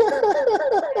 Yeah.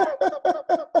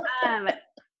 Um,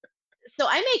 so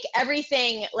I make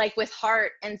everything like with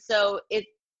heart, and so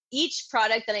each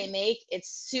product that I make,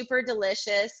 it's super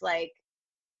delicious. Like,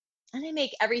 and I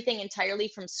make everything entirely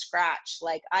from scratch.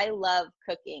 Like I love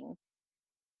cooking,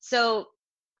 so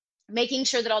making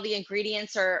sure that all the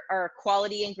ingredients are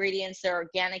quality ingredients, they're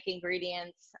organic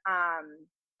ingredients.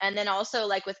 And then also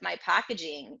like with my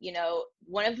packaging, you know,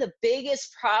 one of the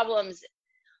biggest problems,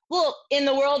 well, in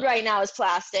the world right now is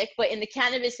plastic, but in the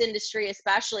cannabis industry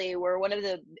especially, we're one of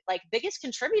the like biggest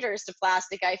contributors to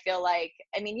plastic, I feel like.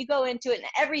 I mean, you go into it and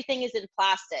everything is in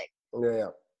plastic. Yeah, yeah.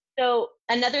 So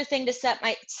another thing to set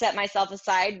myself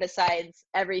aside besides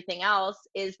everything else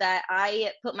is that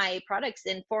I put my products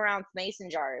in 4-ounce mason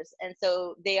jars, and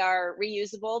so they are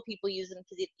reusable. People use them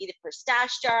either for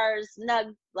stash jars,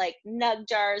 nug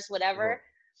jars, whatever.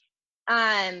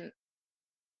 Um,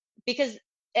 because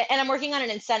and I'm working on an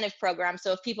incentive program,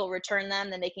 so if people return them,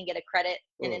 then they can get a credit,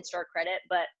 an in-store credit.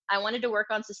 But I wanted to work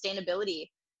on sustainability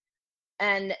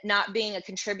and not being a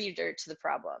contributor to the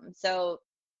problem. So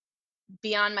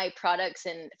beyond my products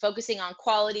and focusing on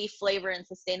quality, flavor, and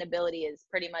sustainability is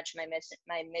pretty much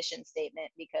my mission statement,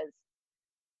 because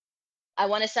I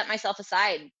want to set myself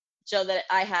aside so that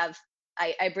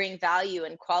I bring value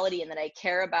and quality, and that I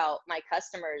care about my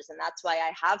customers. And that's why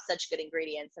I have such good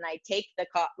ingredients. And I take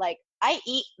like I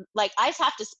eat, like I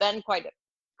have to spend quite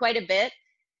a bit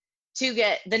to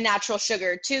get the natural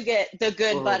sugar, to get the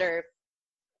good butter,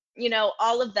 you know,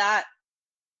 all of that,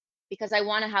 because I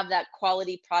want to have that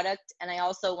quality product. And I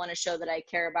also want to show that I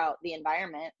care about the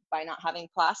environment by not having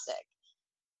plastic.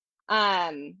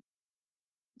 Um,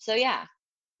 so yeah,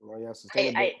 Well, yeah,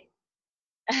 sustainability.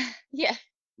 yeah.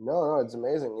 No, no, it's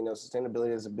amazing. You know,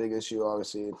 sustainability is a big issue,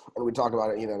 obviously, and we talk about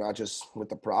it. You know, not just with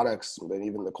the products, but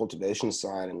even the cultivation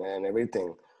side and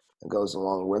everything that goes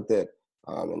along with it.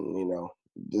 And you know,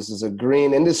 this is a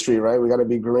green industry, right? We got to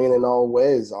be green in all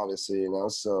ways, obviously. You know,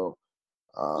 so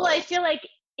Well, I um, feel like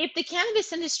if the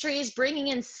cannabis industry is bringing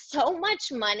in so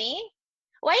much money,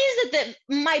 why is it that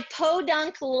my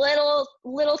podunk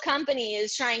little company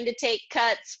is trying to take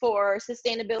cuts for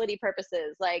sustainability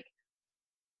purposes? Like,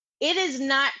 it is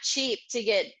not cheap to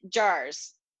get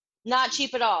jars. Not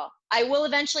cheap at all. I will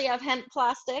eventually have hemp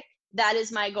plastic. That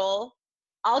is my goal.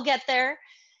 I'll get there.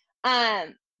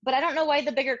 But I don't know why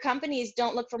the bigger companies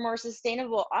don't look for more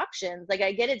sustainable options. Like,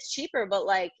 I get it's cheaper, but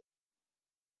like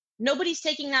nobody's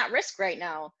taking that risk right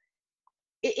now.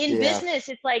 In yeah, business,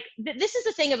 it's like this is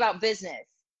the thing about business.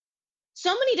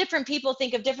 So many different people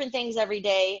think of different things every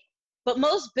day, but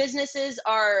most businesses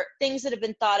are things that have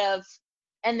been thought of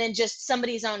and then just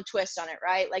somebody's own twist on it,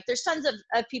 right? Like there's tons of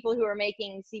people who are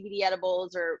making CBD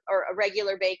edibles or a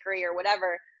regular bakery or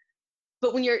whatever.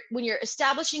 But when you're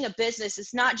establishing a business,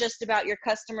 it's not just about your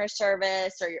customer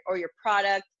service or your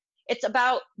product. It's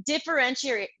about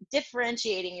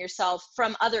differentiating yourself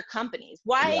from other companies.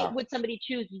 Why yeah, would somebody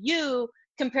choose you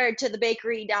compared to the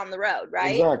bakery down the road,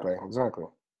 right? exactly, exactly.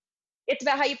 It's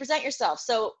about how you present yourself.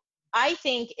 So I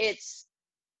think it's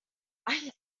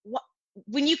I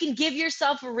when you can give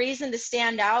yourself a reason to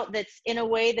stand out, that's in a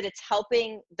way that it's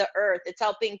helping the earth, it's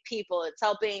helping people, it's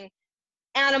helping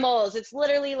animals. It's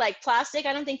literally like plastic.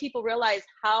 I don't think people realize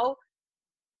how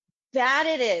bad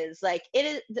it is. Like it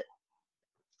is.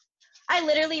 I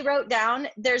literally wrote down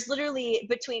there's literally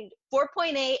between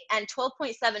 4.8 and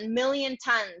 12.7 million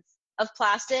tons of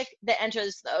plastic that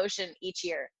enters the ocean each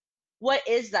year. What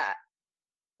is that?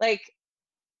 Like,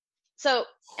 so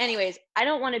anyways, I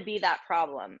don't want to be that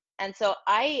problem. And so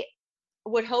I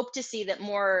would hope to see that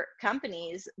more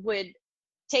companies would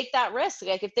take that risk.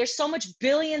 Like if there's so much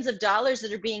billions of dollars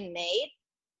that are being made,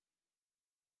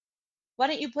 why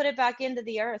don't you put it back into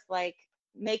the earth? Like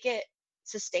make it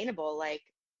sustainable. Like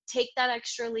take that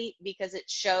extra leap because it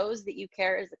shows that you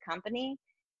care as a company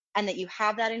and that you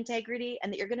have that integrity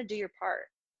and that you're going to do your part.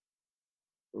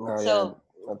 Oh, So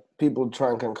yeah. People try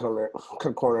and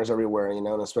cut corners everywhere, you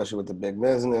know, and especially with the big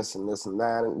business and this and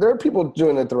that. And there are people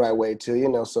doing it the right way too, you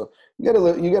know. So you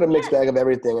got a mixed bag of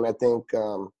everything. And I think,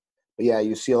 but yeah,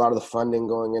 you see a lot of the funding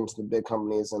going into the big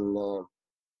companies, and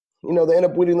you know, they end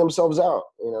up weeding themselves out.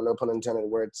 You know, no pun intended.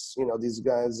 Where it's, you know, these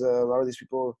guys, a lot of these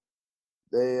people,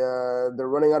 they're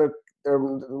running out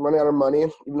of money,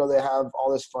 even though they have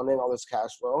all this funding, all this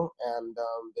cash flow, and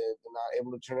they're not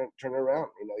able to turn it around.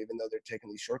 You know, even though they're taking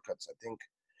these shortcuts. I think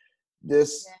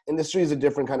this industry is a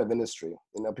different kind of industry.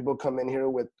 You know, people come in here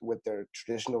with their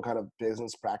traditional kind of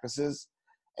business practices,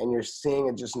 and you're seeing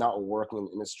it just not working in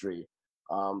the industry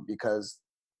because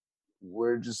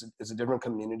it's a different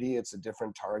community, it's a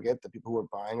different target. The people who are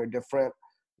buying are different.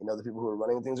 You know, the people who are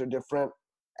running things are different.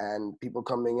 And people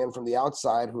coming in from the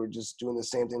outside who are just doing the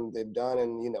same thing they've done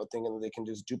and, you know, thinking that they can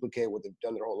just duplicate what they've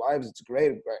done their whole lives. It's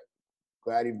great.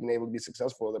 Glad you've been able to be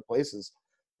successful in other places.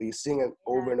 But you're seeing it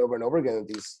over and over and over again.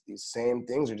 These same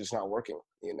things are just not working,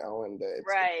 you know, and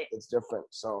it's different.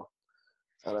 So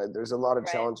there's a lot of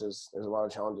challenges. There's a lot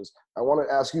of challenges. I want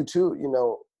to ask you too, you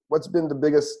know, what's been the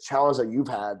biggest challenge that you've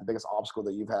had, the biggest obstacle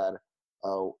that you've had,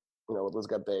 you know, with Let's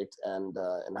Get Baked, and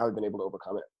how you've been able to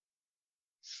overcome it?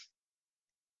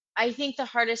 I think the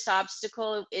hardest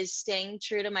obstacle is staying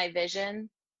true to my vision.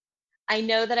 I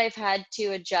know that I've had to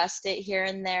adjust it here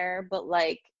and there, but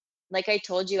like I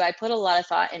told you, I put a lot of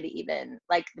thought into even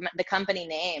like the company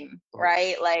name,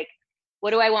 right? Like,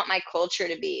 what do I want my culture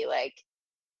to be? Like,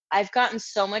 I've gotten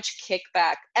so much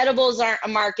kickback. Edibles aren't a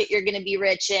market you're going to be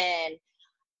rich in.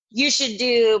 You should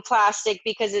do plastic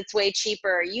because it's way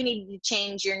cheaper. You need to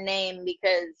change your name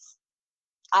because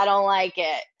I don't like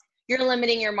it. You're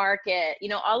limiting your market. You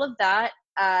know, all of that.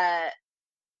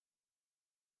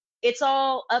 It's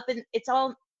all it's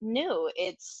all new.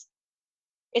 It's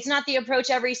not the approach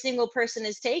every single person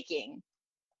is taking.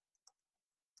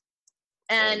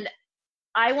 And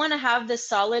I want to have the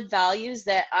solid values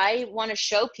that I want to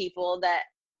show people that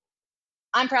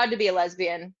I'm proud to be a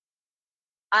lesbian.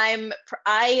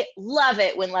 I love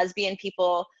it when lesbian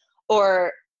people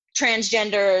or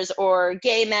transgenders or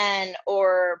gay men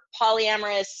or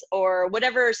polyamorous or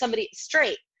whatever, somebody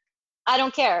straight, I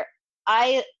don't care.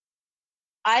 I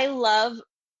love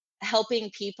helping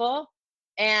people,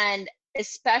 and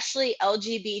especially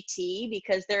LGBT,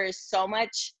 because there is so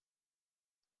much,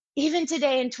 even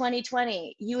today in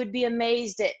 2020, you would be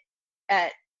amazed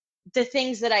at the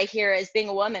things that I hear as being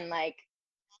a woman. Like,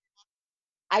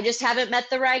 I just haven't met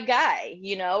the right guy,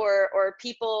 you know, or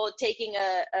people taking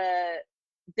a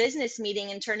business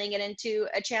meeting and turning it into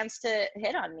a chance to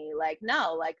hit on me. Like,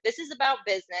 no, like this is about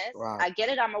business. Wow. I get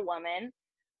it, I'm a woman,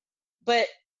 but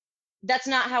that's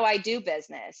not how I do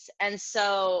business. And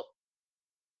so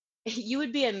you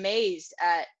would be amazed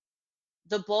at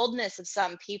the boldness of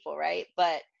some people, right?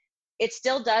 But it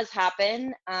still does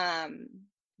happen.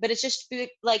 But it's just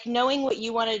like knowing what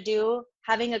you want to do,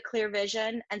 having a clear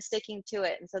vision and sticking to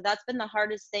it. And so that's been the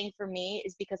hardest thing for me,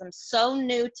 is because I'm so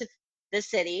new to the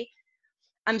city.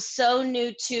 I'm so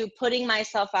new to putting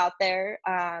myself out there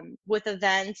with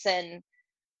events and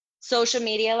social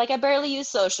media. Like, I barely used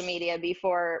social media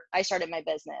before I started my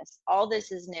business. All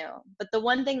this is new. But the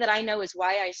one thing that I know is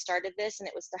why I started this, and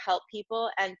it was to help people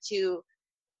and to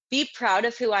be proud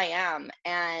of who I am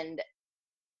and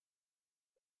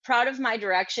proud of my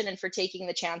direction and for taking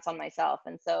the chance on myself.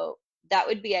 And so that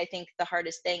would be, I think, the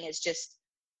hardest thing, is just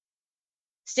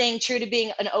staying true to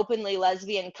being an openly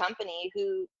lesbian company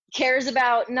who cares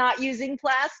about not using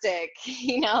plastic.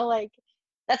 You know, like,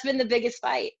 that's been the biggest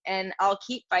fight, and I'll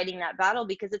keep fighting that battle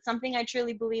because it's something I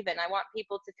truly believe in. I want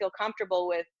people to feel comfortable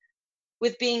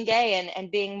with being gay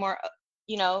and being more,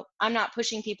 you know, I'm not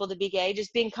pushing people to be gay,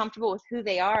 just being comfortable with who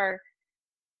they are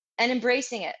and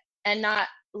embracing it, and not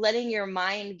letting your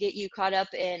mind get you caught up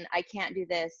in I can't do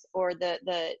this, or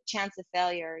the chance of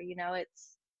failure. You know,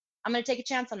 I'm going to take a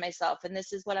chance on myself, and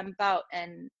this is what I'm about.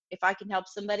 And if I can help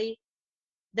somebody,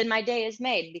 then my day is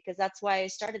made, because that's why I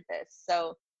started this.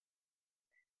 So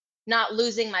not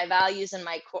losing my values and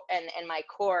my my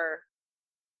core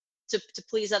to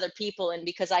please other people, and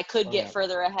because I could get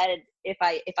further ahead if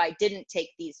I didn't take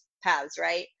these paths,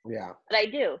 right? Yeah. But I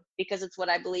do, because it's what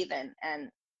I believe in, and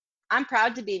I'm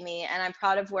proud to be me, and I'm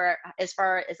proud of where, as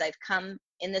far as I've come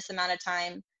in this amount of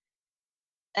time.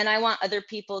 And I want other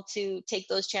people to take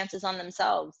those chances on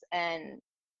themselves and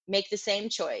make the same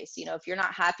choice. You know, if you're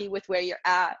not happy with where you're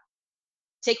at,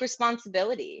 take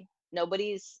responsibility.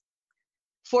 Nobody's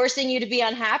forcing you to be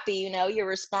unhappy. You know, you're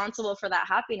responsible for that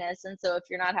happiness. And so if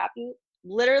you're not happy,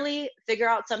 literally figure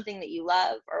out something that you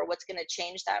love or what's going to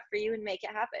change that for you and make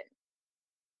it happen.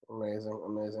 Amazing.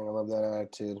 I love that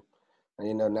attitude. And,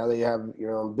 you know, now that you have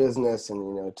your own business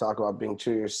and, you know, talk about being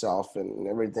true to yourself and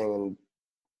everything, and,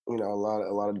 you know, a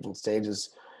lot of different stages,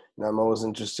 you know, I'm always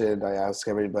interested. I ask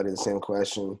everybody the same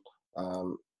question.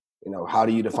 You know, how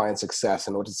do you define success,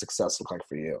 and what does success look like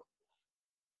for you?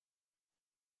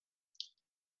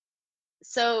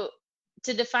 So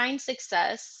to define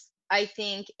success, I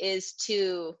think, is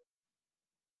to,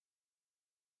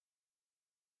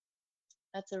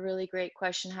 that's a really great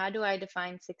question. How do I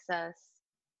define success?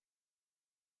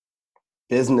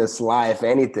 Business, life,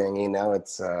 anything, you know,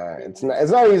 it's not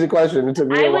an easy question. It took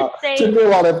me I a would while. say, It took me a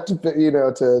while to you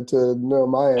know, to know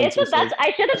my answer.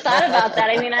 I should have thought about that.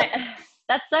 I mean,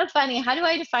 that's so funny. How do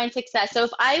I define success? So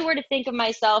if I were to think of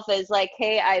myself as like,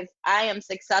 hey, I am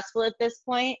successful at this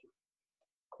point,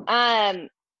 I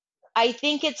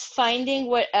think it's finding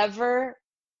whatever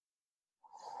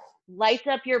lights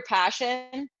up your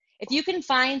passion. If you can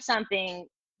find something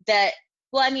that,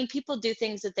 well, I mean, people do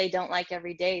things that they don't like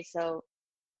every day. So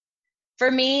for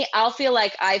me, I'll feel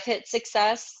like I've hit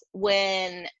success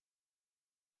when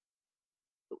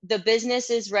the business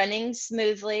is running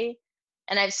smoothly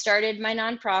and I've started my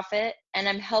nonprofit and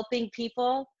I'm helping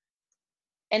people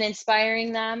and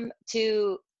inspiring them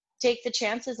to take the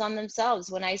chances on themselves.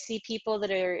 When I see people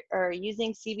that are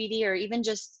using CBD, or even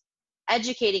just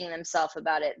educating themselves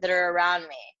about it, that are around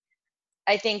me,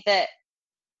 I think that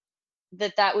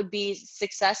would be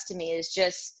success to me, is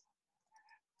just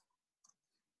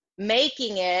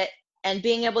making it and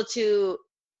being able to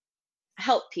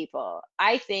help people.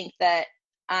 I think that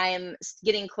I'm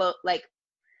getting close, like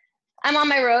I'm on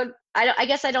my road. I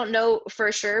guess I don't know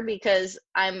for sure, because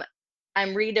I'm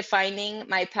redefining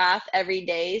my path every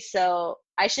day. So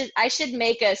I should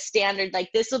make a standard,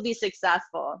 like this will be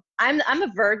successful. I'm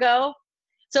a Virgo.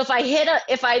 So if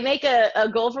I make a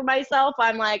goal for myself,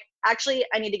 I'm like, actually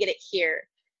I need to get it here.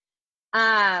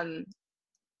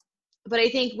 But I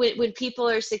think when people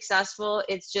are successful,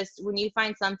 it's just when you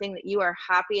find something that you are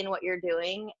happy in what you're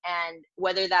doing, and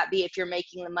whether that be if you're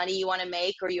making the money you want to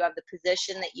make, or you have the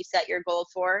position that you set your goal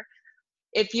for,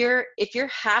 if you're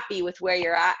happy with where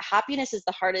you're at, happiness is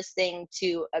the hardest thing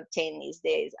to obtain these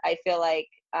days. I feel like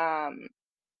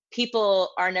people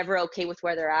are never okay with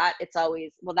where they're at. It's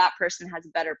always, well, that person has a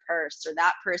better purse, or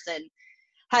that person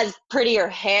has prettier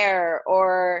hair,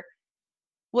 or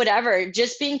whatever.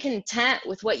 Just being content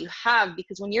with what you have,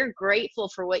 because when you're grateful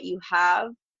for what you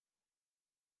have,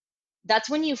 that's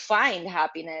when you find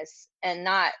happiness, and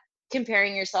not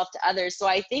comparing yourself to others. So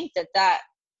I think that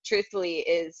truthfully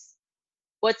is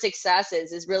what success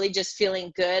is really just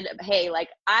feeling good. Hey, like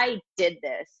I did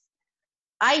this,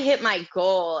 I hit my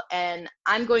goal, and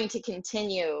I'm going to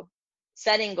continue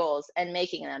setting goals and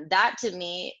making them. That to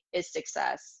me is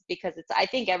success, because I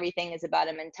think everything is about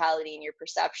a mentality and your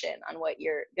perception on what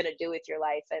you're going to do with your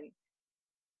life. And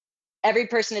every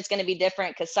person is going to be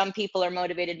different, because some people are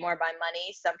motivated more by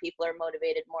money. Some people are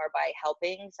motivated more by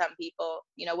helping. Some people,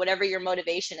 you know, whatever your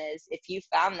motivation is, if you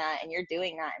found that and you're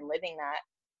doing that and living that,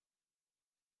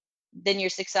 then you're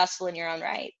successful in your own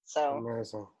right. So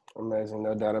Amazing,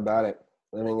 no doubt about it.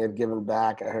 Living it, giving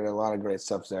back. I heard a lot of great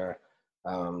stuff there.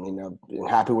 You know, being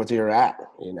happy with where you're at,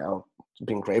 you know,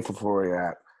 being grateful for where you're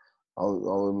at,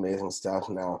 all amazing stuff.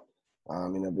 Now,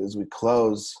 you know, as we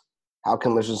close, how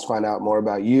can listeners find out more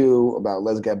about you, about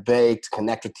Let's Get Baked,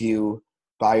 connect with you,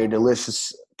 buy your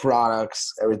delicious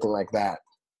products, everything like that?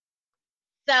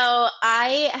 So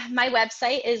my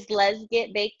website is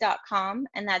lesgetbaked.com,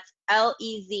 and that's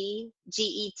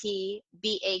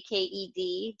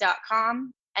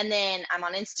LezGetBaked.com. And then I'm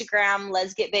on Instagram,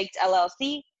 Let's Get Baked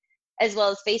LLC, as well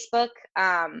as Facebook.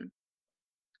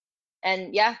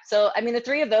 And yeah, so I mean, the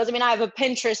three of those, I mean, I have a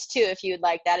Pinterest too, if you would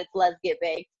like that. It's Let's Get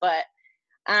Baked. But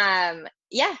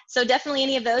yeah, so definitely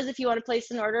any of those, if you want to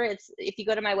place an order, if you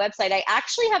go to my website. I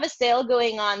actually have a sale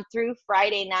going on through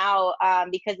Friday now,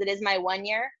 because it is my 1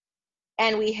 year,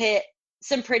 and we hit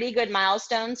some pretty good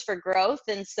milestones for growth.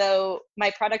 And so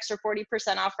my products are 40%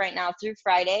 off right now through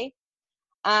Friday.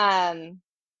 And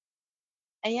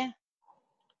yeah.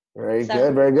 Very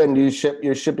good, very good. And do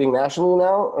you're shipping nationally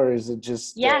now, or is it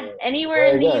just anywhere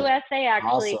in the good. USA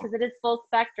actually, because Awesome. it is full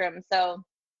spectrum. So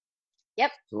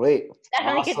yep. Sweet.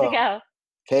 Definitely good to Awesome. go.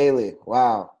 Kaleigh,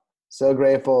 wow. So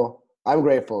grateful. I'm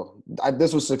grateful.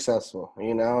 This was successful,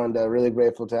 and really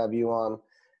grateful to have you on,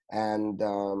 and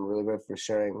really grateful for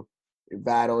sharing your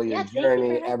battle, your Yeah, thank you for journey,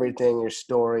 having me. everything, your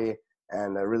story,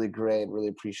 and really great. Really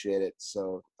appreciate it.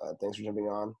 So thanks for jumping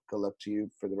on. Good luck to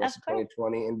you for the Of rest of course.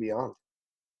 2020 and beyond.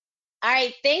 All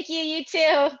right. Thank you. You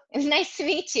too. It was nice to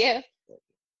meet you.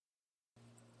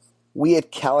 We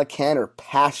at Kaleigh are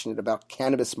passionate about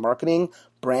cannabis marketing,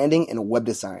 branding, and web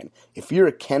design. If you're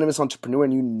a cannabis entrepreneur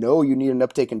and you know you need an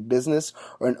uptake in business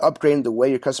or an upgrade in the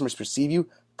way your customers perceive you,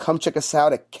 come check us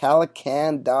out at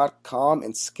kaleighcan.com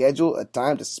and schedule a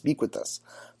time to speak with us.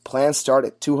 Plans start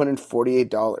at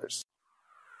 $248.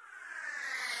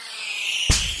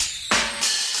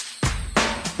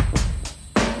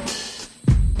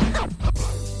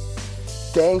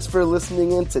 Thanks for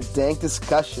listening in to Dank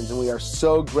Discussions, and we are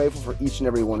so grateful for each and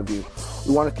every one of you.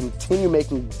 We want to continue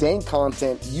making dank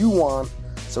content you want,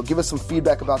 so give us some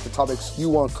feedback about the topics you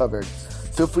want covered.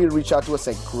 Feel free to reach out to us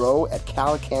at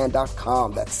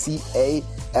grow@kaleighcan.com. That's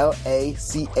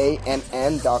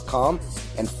CALACANN.com,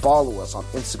 and follow us on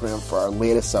Instagram for our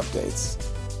latest updates.